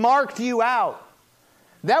 He marked you out.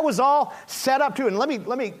 That was all set up to, and let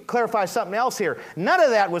me clarify something else here. None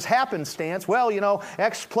of that was happenstance. Well,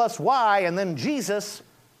 X plus Y and then Jesus.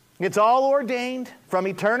 It's all ordained from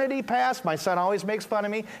eternity past. My son always makes fun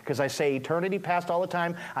of me because I say eternity past all the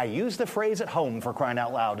time. I use the phrase at home, for crying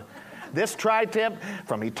out loud. This tri-tip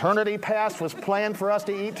from eternity past was planned for us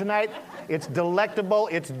to eat tonight. It's delectable.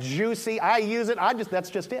 It's juicy. I use it.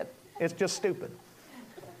 That's just it. It's just stupid.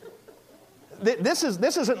 This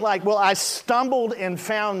isn't like, well, I stumbled and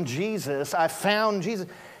found Jesus. I found Jesus.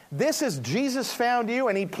 This is Jesus found you,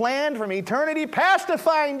 and he planned from eternity past to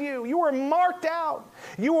find you. You were marked out.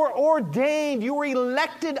 You were ordained. You were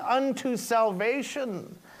elected unto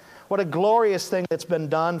salvation. What a glorious thing that's been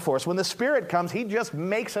done for us. When the Spirit comes, he just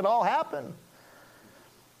makes it all happen.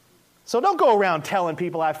 So don't go around telling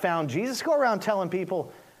people I found Jesus. Go around telling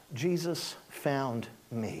people, Jesus found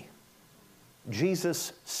me.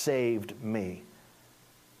 Jesus saved me.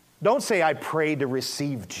 Don't say I prayed to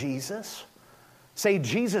receive Jesus. Say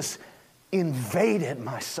Jesus invaded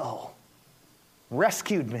my soul,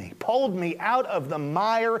 rescued me, pulled me out of the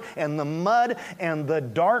mire and the mud and the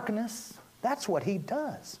darkness. That's what he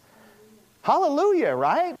does. Hallelujah,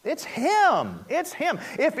 right? It's him. It's him.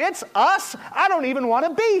 If it's us, I don't even want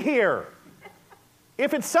to be here.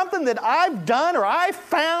 If it's something that I've done or I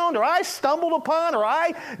found or I stumbled upon or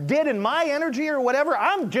I did in my energy or whatever,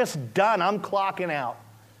 I'm just done. I'm clocking out.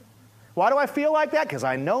 Why do I feel like that? Because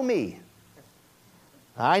I know me.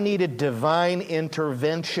 I needed divine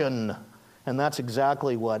intervention. And that's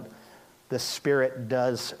exactly what the Spirit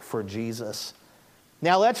does for Jesus.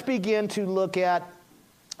 Now let's begin to look at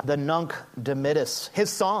the Nunc Dimittis, his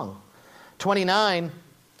song. 29,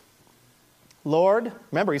 Lord,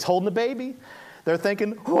 remember he's holding the baby. They're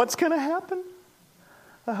thinking, what's going to happen?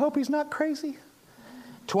 I hope he's not crazy.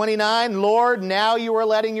 29, Lord, now you are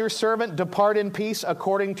letting your servant depart in peace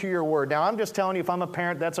according to your word. Now I'm just telling you, if I'm a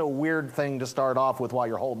parent, that's a weird thing to start off with while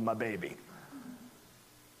you're holding my baby.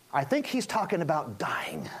 I think he's talking about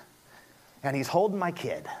dying, and he's holding my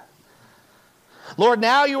kid. Lord,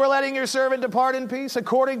 now you are letting your servant depart in peace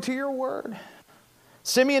according to your word.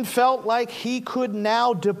 Simeon felt like he could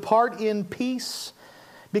now depart in peace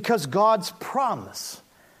because God's promise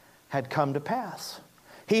had come to pass.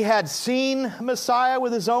 He had seen Messiah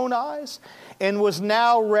with his own eyes and was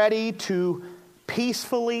now ready to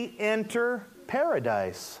peacefully enter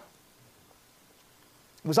paradise.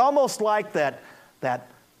 It was almost like that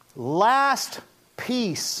last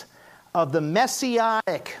piece of the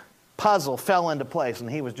messianic puzzle fell into place, and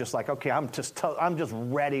he was just like, okay, I'm just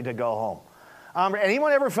ready to go home.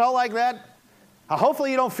 Anyone ever felt like that?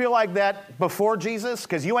 Hopefully you don't feel like that before Jesus,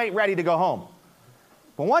 because you ain't ready to go home.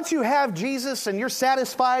 But once you have Jesus and you're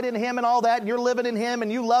satisfied in Him and all that, and you're living in Him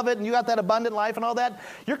and you love it and you got that abundant life and all that,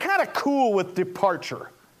 you're kind of cool with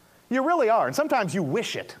departure. You really are. And sometimes you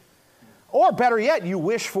wish it. Or better yet, you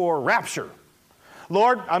wish for rapture.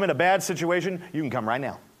 Lord, I'm in a bad situation. You can come right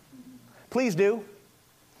now. Please do.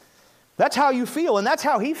 That's how you feel, and that's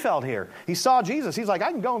how he felt here. He saw Jesus. He's like,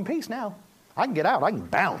 I can go in peace now. I can get out. I can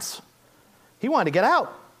bounce. He wanted to get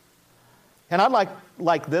out. And I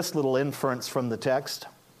like this little inference from the text.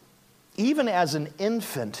 Even as an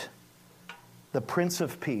infant, the Prince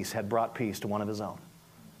of Peace had brought peace to one of his own.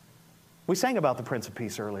 We sang about the Prince of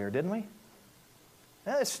Peace earlier, didn't we?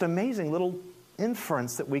 It's just an amazing little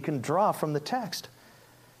inference that we can draw from the text.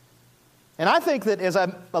 And I think that, as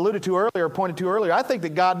I alluded to earlier, pointed to earlier, I think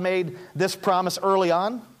that God made this promise early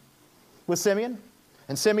on with Simeon.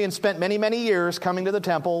 And Simeon spent many, many years coming to the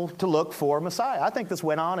temple to look for Messiah. I think this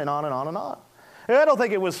went on and on and on and on. I don't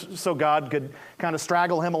think it was so God could kind of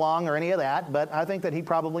straggle him along or any of that, but I think that he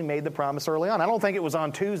probably made the promise early on. I don't think it was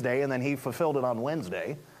on Tuesday and then he fulfilled it on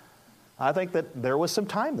Wednesday. I think that there was some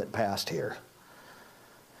time that passed here.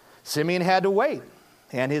 Simeon had to wait,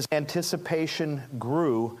 and his anticipation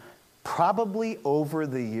grew probably over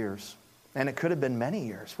the years. And it could have been many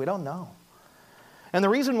years. We don't know. And the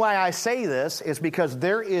reason why I say this is because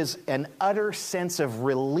there is an utter sense of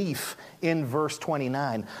relief in verse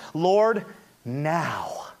 29. Lord,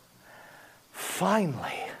 now,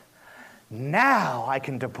 finally, now I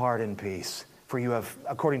can depart in peace, for you have,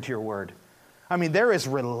 according to your word. I mean, there is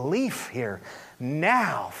relief here.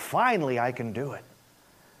 Now, finally, I can do it.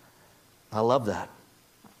 I love that.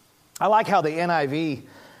 I like how the NIV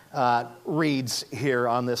reads here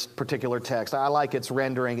on this particular text. I like its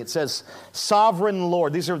rendering. It says, Sovereign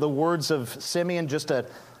Lord. These are the words of Simeon.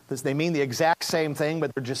 They mean the exact same thing,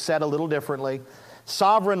 but they're just said a little differently.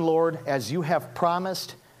 Sovereign Lord, as you have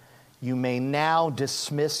promised, you may now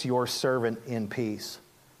dismiss your servant in peace.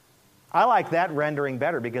 I like that rendering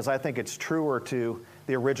better because I think it's truer to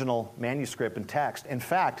the original manuscript and text. In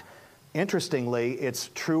fact, interestingly, it's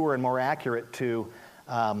truer and more accurate to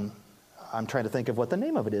I'm trying to think of what the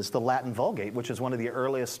name of it is, the Latin Vulgate, which is one of the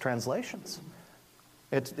earliest translations.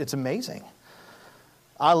 It's amazing.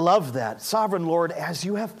 I love that. Sovereign Lord, as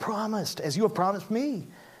you have promised me,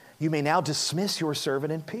 you may now dismiss your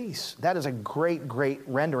servant in peace. That is a great, great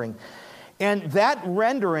rendering. And that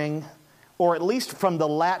rendering, or at least from the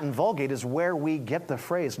Latin Vulgate, is where we get the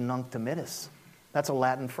phrase nunc dimittis. That's a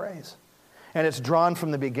Latin phrase. And it's drawn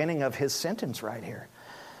from the beginning of his sentence right here.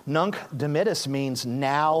 Nunc dimittis means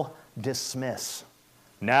now dismiss.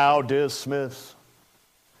 Now dismiss.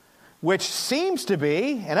 Which seems to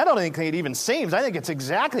be, and I don't think it even seems, I think it's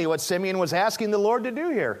exactly what Simeon was asking the Lord to do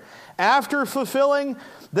here. After fulfilling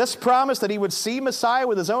this promise that he would see Messiah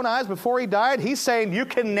with his own eyes before he died, he's saying, you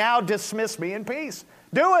can now dismiss me in peace.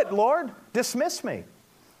 Do it, Lord. Dismiss me.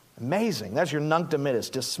 Amazing. That's your nunc dimittis.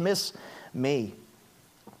 Dismiss me.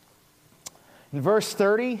 In verse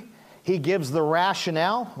 30, he gives the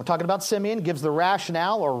rationale. We're talking about Simeon. Gives the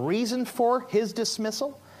rationale or reason for his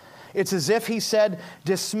dismissal. It's as if he said,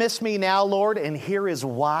 dismiss me now, Lord, and here is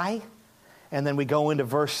why. And then we go into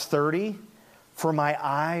verse 30. For my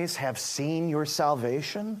eyes have seen your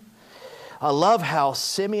salvation. I love how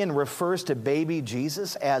Simeon refers to baby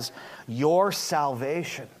Jesus as your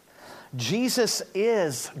salvation. Jesus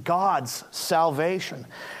is God's salvation.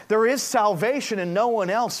 There is salvation in no one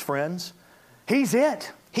else, friends. He's it.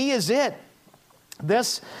 He is it.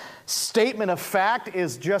 This statement of fact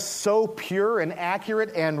is just so pure and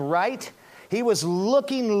accurate and right. He was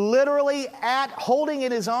looking literally at, holding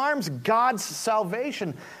in his arms, God's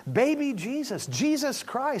salvation. Baby Jesus, Jesus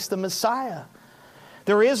Christ, the Messiah.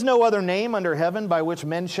 There is no other name under heaven by which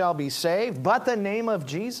men shall be saved but the name of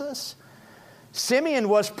Jesus. Simeon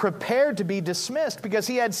was prepared to be dismissed because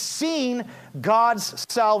he had seen God's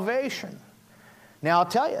salvation. Now I'll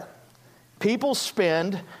tell you, people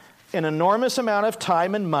spend an enormous amount of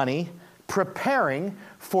time and money preparing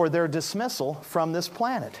for their dismissal from this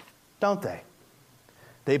planet, don't they?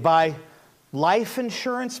 They buy life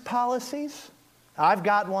insurance policies. I've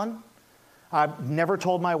got one. I've never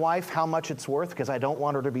told my wife how much it's worth because I don't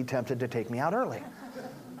want her to be tempted to take me out early.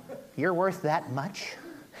 You're worth that much?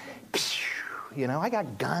 You know, I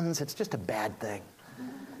got guns. It's just a bad thing.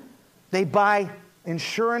 They buy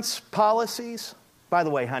insurance policies. By the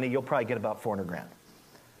way, honey, you'll probably get about $400,000.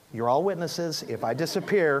 You're all witnesses. If I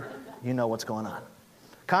disappear, you know what's going on.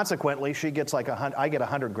 Consequently, she gets like I get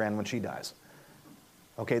 $100,000 when she dies.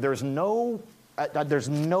 Okay, there's no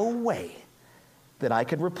way that I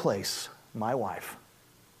could replace my wife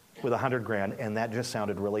with $100,000, and that just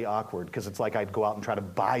sounded really awkward because it's like I'd go out and try to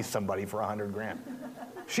buy somebody for $100,000.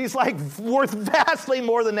 She's like worth vastly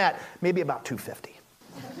more than that, maybe about $250,000.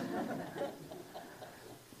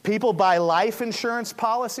 People buy life insurance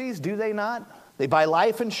policies, do they not? They buy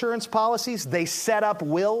life insurance policies. They set up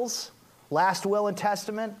wills, last will and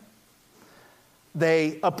testament.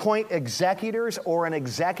 They appoint executors or an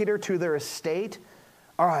executor to their estate.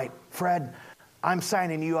 All right, Fred, I'm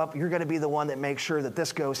signing you up. You're going to be the one that makes sure that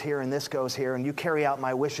this goes here and this goes here, and you carry out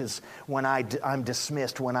my wishes when I'm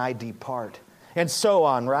dismissed, when I depart, and so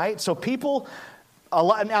on, right? So people,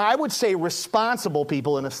 now I would say responsible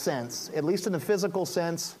people in a sense, at least in the physical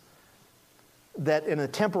sense, that in a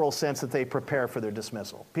temporal sense that they prepare for their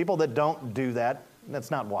dismissal. People that don't do that, that's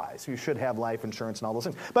not wise. You should have life insurance and all those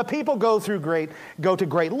things. But people go to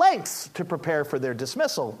great lengths to prepare for their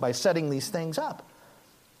dismissal by setting these things up.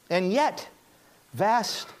 And yet,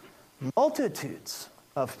 vast multitudes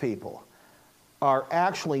of people are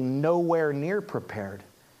actually nowhere near prepared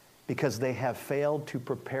because they have failed to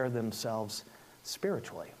prepare themselves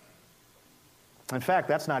spiritually. In fact,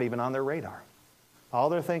 that's not even on their radar. All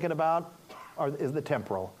they're thinking about is the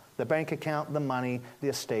temporal, the bank account, the money, the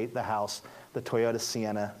estate, the house, the Toyota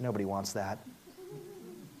Sienna. Nobody wants that.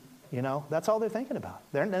 You know, that's all they're thinking about.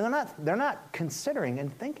 They're not considering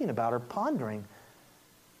and thinking about or pondering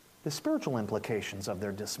the spiritual implications of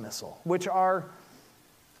their dismissal, which are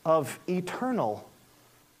of eternal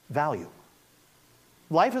value.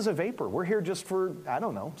 Life is a vapor. We're here just for,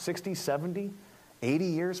 60, 70, 80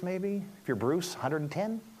 years maybe. If you're Bruce,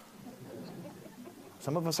 110.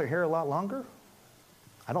 Some of us are here a lot longer.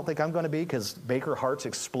 I don't think I'm going to be because Baker hearts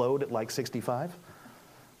explode at like 65.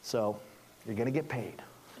 So you're going to get paid.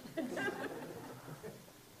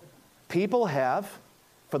 People have,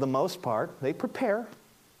 for the most part, they prepare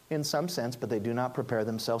in some sense, but they do not prepare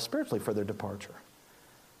themselves spiritually for their departure.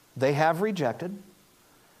 They have rejected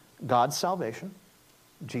God's salvation,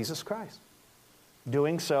 Jesus Christ.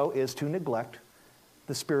 Doing so is to neglect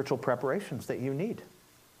the spiritual preparations that you need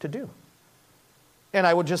to do. And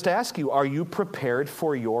I would just ask you, are you prepared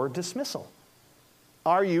for your dismissal?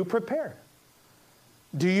 Are you prepared?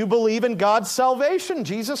 Do you believe in God's salvation,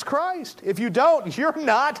 Jesus Christ? If you don't, you're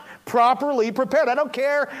not properly prepared. I don't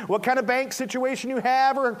care what kind of bank situation you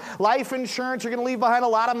have or life insurance, you're going to leave behind a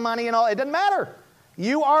lot of money and all. It doesn't matter.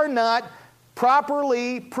 You are not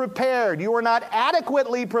properly prepared. You are not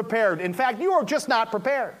adequately prepared. In fact, you are just not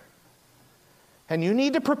prepared. And you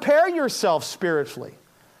need to prepare yourself spiritually.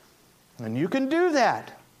 And you can do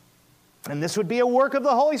that. And this would be a work of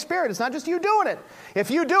the Holy Spirit. It's not just you doing it.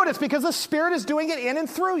 If you do it, it's because the Spirit is doing it in and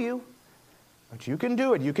through you. But you can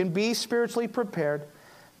do it. You can be spiritually prepared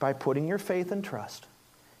by putting your faith and trust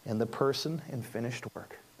in the person and finished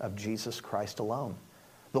work of Jesus Christ alone.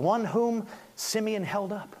 The one whom Simeon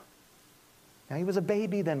held up. Now, he was a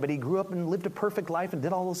baby then, but he grew up and lived a perfect life and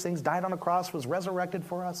did all those things, died on a cross, was resurrected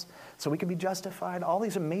for us so we could be justified. All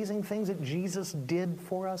these amazing things that Jesus did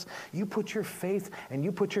for us. You put your faith and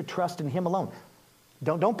you put your trust in Him alone.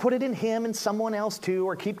 Don't put it in Him and someone else too,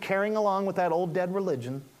 or keep carrying along with that old dead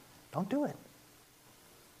religion. Don't do it.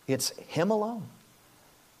 It's Him alone.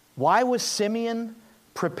 Why was Simeon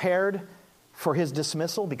prepared for his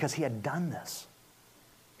dismissal? Because he had done this.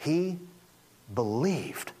 He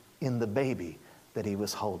believed in the baby that he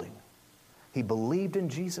was holding. He believed in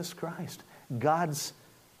Jesus Christ. God's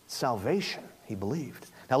salvation, he believed.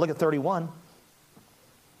 Now look at 31.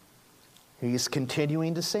 He's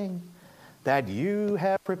continuing to sing. That you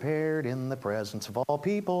have prepared in the presence of all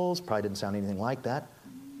peoples. Probably didn't sound anything like that.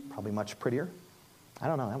 Probably much prettier. I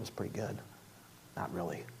don't know, that was pretty good. Not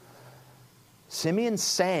really. Simeon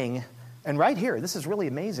sang, and right here, this is really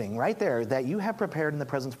amazing, right there, that you have prepared in the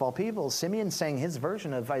presence of all people. Simeon sang his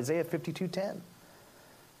version of Isaiah 52:10.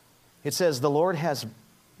 It says, the Lord has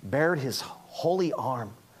bared His holy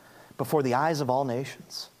arm before the eyes of all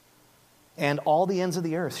nations, and all the ends of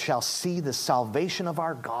the earth shall see the salvation of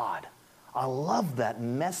our God. I love that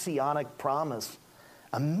messianic promise.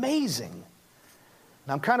 Amazing.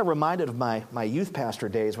 And I'm kind of reminded of my youth pastor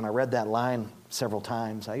days when I read that line several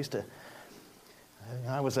times. I used to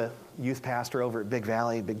I was a youth pastor over at Big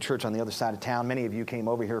Valley, big church on the other side of town. Many of you came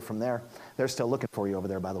over here from there. They're still looking for you over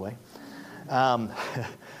there, by the way.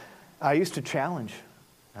 I used to challenge.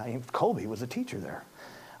 Colby was a teacher there.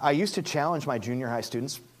 I used to challenge my junior high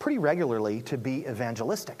students pretty regularly to be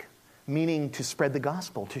evangelistic, meaning to spread the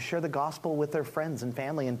gospel, to share the gospel with their friends and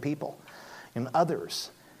family and people and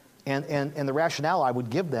others. And the rationale I would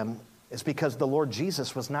give them is because the Lord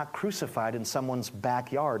Jesus was not crucified in someone's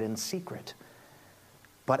backyard in secret,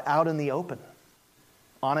 but out in the open,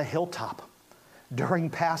 on a hilltop, during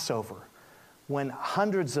Passover, when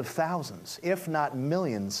hundreds of thousands, if not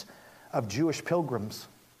millions, of Jewish pilgrims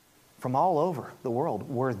from all over the world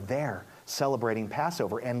were there celebrating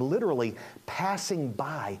Passover and literally passing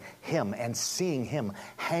by him and seeing him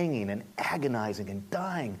hanging and agonizing and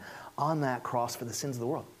dying on that cross for the sins of the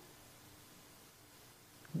world.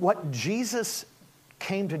 What Jesus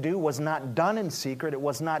came to do was not done in secret. It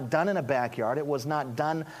was not done in a backyard. It was not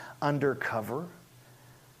done undercover.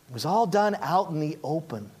 It was all done out in the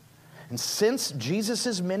open. And since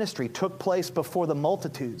Jesus' ministry took place before the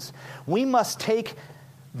multitudes, we must take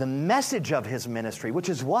the message of his ministry, which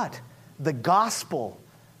is what? The gospel,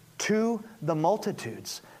 to the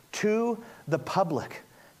multitudes, to the public,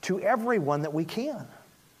 to everyone that we can.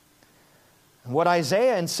 And what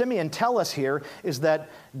Isaiah and Simeon tell us here is that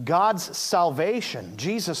God's salvation,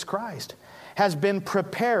 Jesus Christ, has been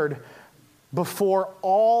prepared before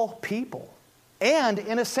all people. And,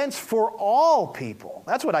 in a sense, for all people.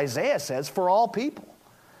 That's what Isaiah says, for all people.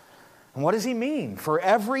 And what does he mean? For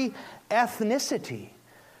every ethnicity,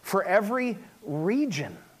 for every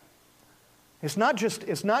region. It's not just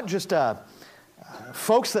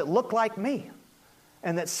folks that look like me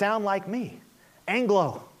and that sound like me.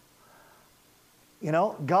 Anglo. You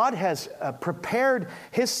know, God has prepared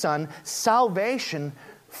his Son salvation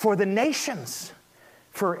for the nations.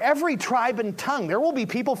 For every tribe and tongue. There will be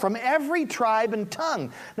people from every tribe and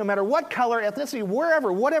tongue. No matter what color, ethnicity,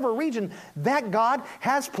 wherever, whatever region, that God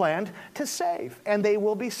has planned to save. And they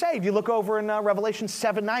will be saved. You look over in Revelation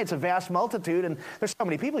 7:9, it's a vast multitude, and there's so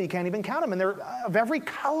many people you can't even count them. And they're of every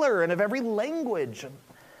color and of every language. And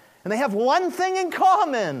they have one thing in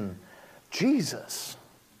common. Jesus.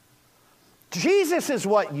 Jesus is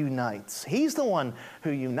what unites. He's the one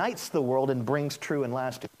who unites the world and brings true and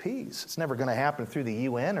lasting peace. It's never going to happen through the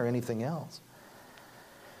UN or anything else.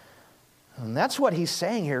 And that's what he's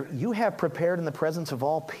saying here. You have prepared in the presence of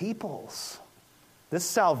all peoples. This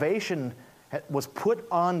salvation was put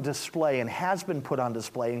on display and has been put on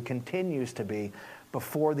display and continues to be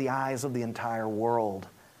before the eyes of the entire world.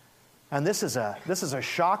 And this is a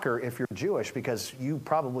shocker if you're Jewish, because you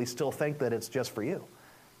probably still think that it's just for you.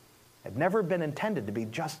 It had never been intended to be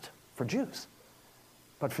just for Jews,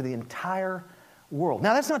 but for the entire world.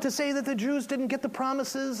 Now, that's not to say that the Jews didn't get the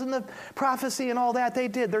promises and the prophecy and all that. They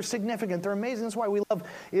did. They're significant. They're amazing. That's why we love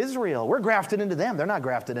Israel. We're grafted into them. They're not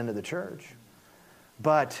grafted into the church.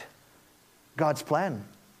 But God's plan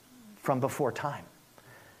from before time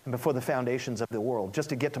and before the foundations of the world, just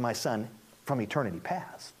to get to my Son from eternity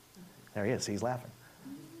past. There he is. He's laughing.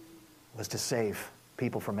 Was to save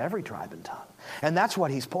people from every tribe and tongue. And that's what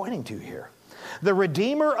he's pointing to here. The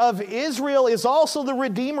Redeemer of Israel is also the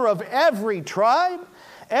Redeemer of every tribe,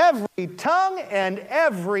 every tongue, and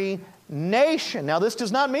every nation. Now, this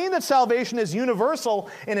does not mean that salvation is universal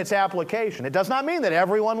in its application. It does not mean that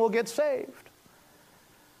everyone will get saved.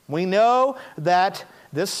 We know that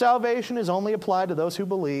this salvation is only applied to those who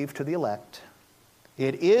believe, to the elect.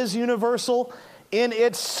 It is universal in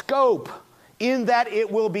its scope, in that it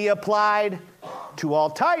will be applied to all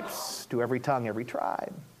types, to every tongue, every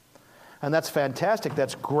tribe. And that's fantastic.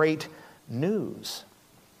 That's great news.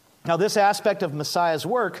 Now, this aspect of Messiah's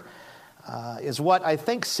work is what I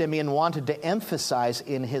think Simeon wanted to emphasize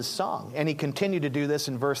in his song. And he continued to do this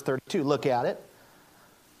in verse 32. Look at it.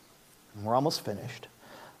 We're almost finished.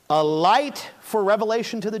 A light for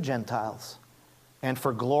revelation to the Gentiles and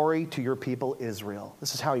for glory to your people Israel.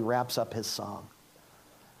 This is how he wraps up his song.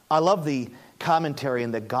 I love the commentary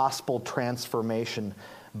in the Gospel Transformation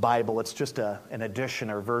Bible. It's just an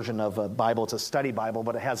edition or version of a Bible. It's a study Bible,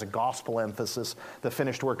 but it has a gospel emphasis, the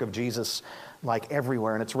finished work of Jesus, like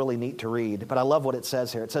everywhere, and it's really neat to read. But I love what it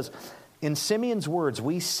says here. It says, in Simeon's words,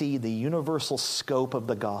 we see the universal scope of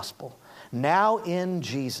the gospel. Now in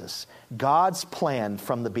Jesus, God's plan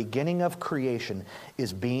from the beginning of creation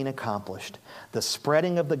is being accomplished. The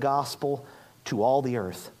spreading of the gospel to all the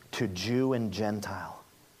earth, to Jew and Gentile.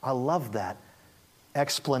 I love that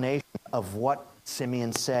explanation of what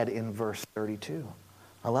Simeon said in verse 32.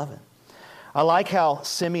 I love it. I like how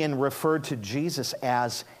Simeon referred to Jesus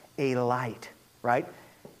as a light, right?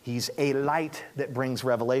 He's a light that brings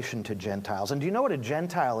revelation to Gentiles. And do you know what a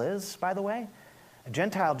Gentile is, by the way? A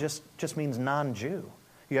Gentile just means non-Jew.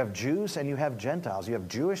 You have Jews and you have Gentiles. You have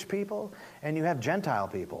Jewish people and you have Gentile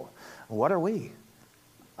people. What are we?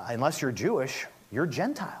 Unless you're Jewish, you're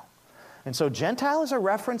Gentile. And so Gentile is a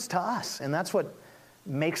reference to us, and that's what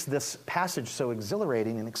makes this passage so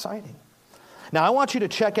exhilarating and exciting. Now, I want you to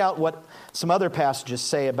check out what some other passages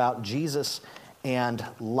say about Jesus and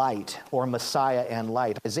light, or Messiah and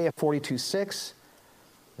light. Isaiah 42:6.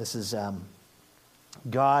 This is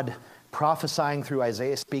God prophesying through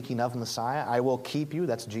Isaiah, speaking of Messiah. I will keep you,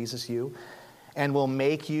 that's Jesus, you, and will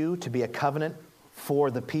make you to be a covenant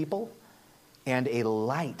for the people and a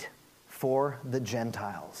light for the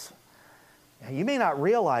Gentiles. You may not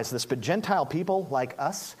realize this, but Gentile people like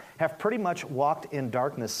us have pretty much walked in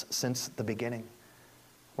darkness since the beginning.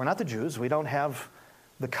 We're not the Jews. We don't have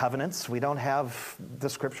the covenants. We don't have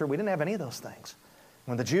the Scripture. We didn't have any of those things.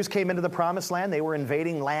 When the Jews came into the Promised Land, they were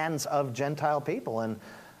invading lands of Gentile people. And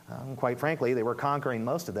quite frankly, they were conquering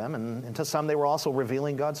most of them. And to some, they were also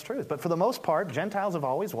revealing God's truth. But for the most part, Gentiles have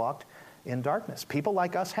always walked in darkness. People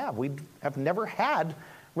like us have. We have never had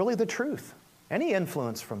really the truth, any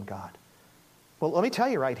influence from God. Well, let me tell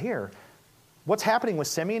you right here, what's happening with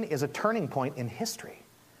Simeon is a turning point in history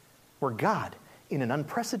where God, in an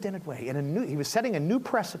unprecedented way, he was setting a new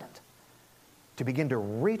precedent to begin to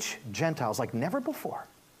reach Gentiles like never before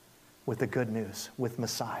with the good news, with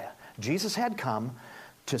Messiah. Jesus had come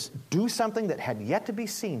to do something that had yet to be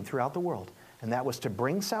seen throughout the world, and that was to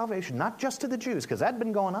bring salvation, not just to the Jews, because that had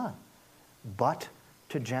been going on, but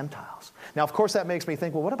to Gentiles. Now, of course, that makes me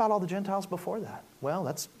think, well, what about all the Gentiles before that? Well,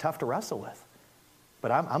 that's tough to wrestle with. But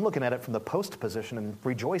I'm looking at it from the post position and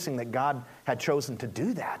rejoicing that God had chosen to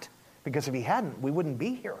do that. Because if he hadn't, we wouldn't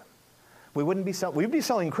be here. We'd be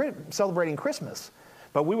celebrating Christmas.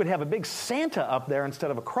 But we would have a big Santa up there instead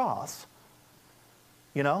of a cross.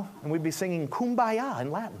 You know? And we'd be singing Kumbaya in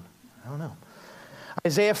Latin. I don't know.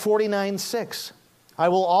 Isaiah 49:6. I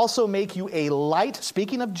will also make you a light,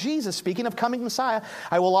 speaking of Jesus, speaking of coming Messiah,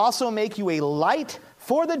 I will also make you a light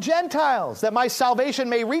for the Gentiles, that my salvation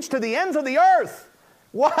may reach to the ends of the earth.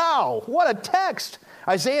 Wow, what a text.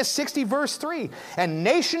 Isaiah 60 verse 3. And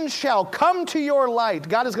nations shall come to your light.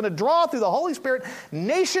 God is going to draw through the Holy Spirit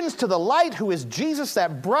nations to the light who is Jesus,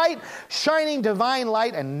 that bright, shining, divine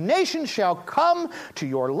light. And nations shall come to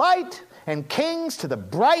your light and kings to the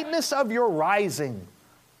brightness of your rising.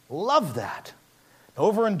 Love that.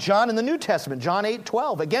 Over in John in the New Testament, John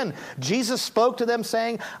 8:12. Again, Jesus spoke to them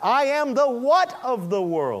saying, I am the what of the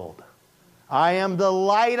world? I am the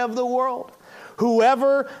light of the world.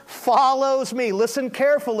 Whoever follows me, listen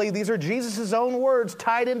carefully, these are Jesus' own words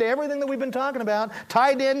tied into everything that we've been talking about,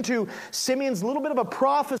 tied into Simeon's little bit of a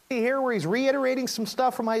prophecy here where he's reiterating some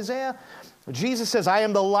stuff from Isaiah. Jesus says, I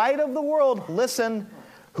am the light of the world. Listen,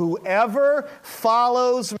 whoever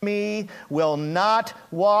follows me will not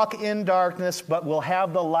walk in darkness, but will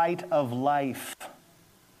have the light of life.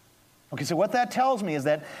 Okay, so what that tells me is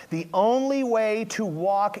that the only way to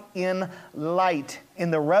walk in light,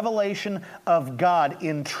 in the revelation of God,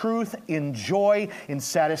 in truth, in joy, in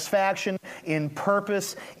satisfaction, in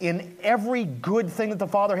purpose, in every good thing that the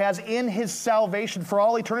Father has, in His salvation for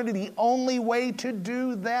all eternity, the only way to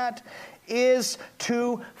do that is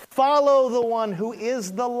to follow the one who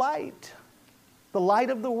is the light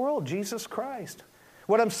of the world, Jesus Christ.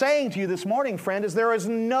 What I'm saying to you this morning, friend, is there is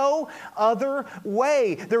no other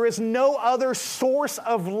way. There is no other source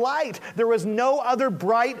of light. There is no other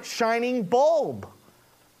bright, shining bulb.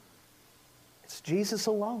 It's Jesus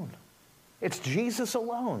alone. It's Jesus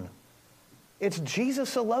alone. It's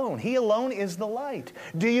Jesus alone. He alone is the light.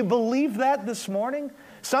 Do you believe that this morning?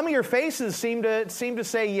 Some of your faces seem to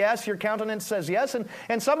say yes. Your countenance says yes.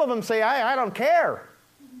 And some of them say, I don't care.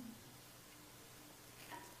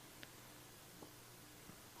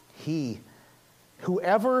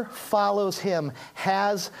 Whoever follows him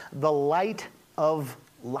has the light of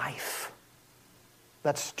life.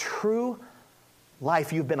 That's true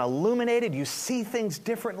life. You've been illuminated. You see things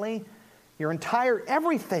differently.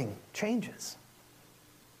 Everything changes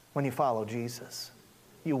when you follow Jesus.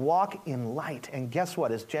 You walk in light. And guess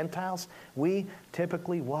what? As Gentiles, we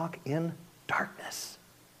typically walk in darkness.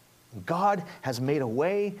 God has made a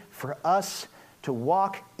way for us to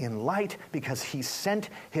walk in light because He sent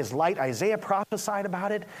His light. Isaiah prophesied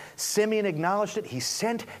about it. Simeon acknowledged it. He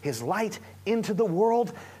sent His light into the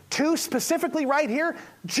world to, specifically right here,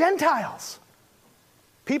 Gentiles.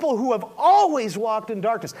 People who have always walked in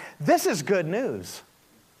darkness. This is good news.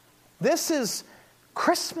 This is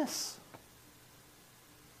Christmas.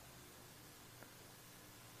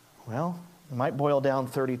 Well, it might boil down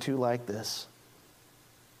 32 like this.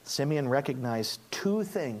 Simeon recognized two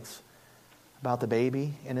things about the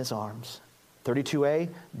baby in his arms. 32a,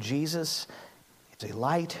 Jesus is a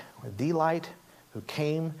light, or the light, who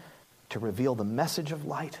came to reveal the message of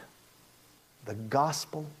light, the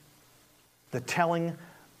gospel, the telling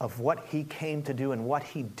of what he came to do and what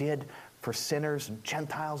he did for sinners and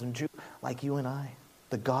Gentiles and Jews like you and I.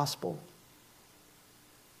 The gospel.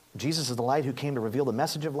 Jesus is the light who came to reveal the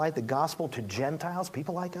message of light, the gospel, to Gentiles,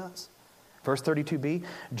 people like us. Verse 32b,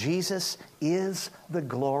 Jesus is the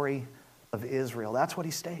glory of Israel. That's what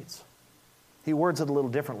he states. He words it a little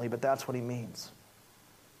differently, but that's what he means.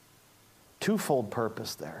 Twofold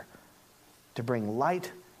purpose there. To bring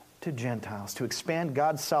light to Gentiles, to expand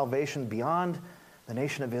God's salvation beyond the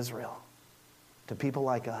nation of Israel, to people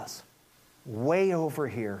like us, way over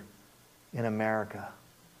here in America,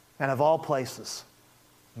 and of all places,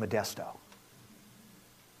 Modesto.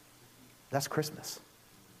 That's Christmas.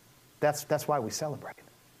 That's why we celebrate.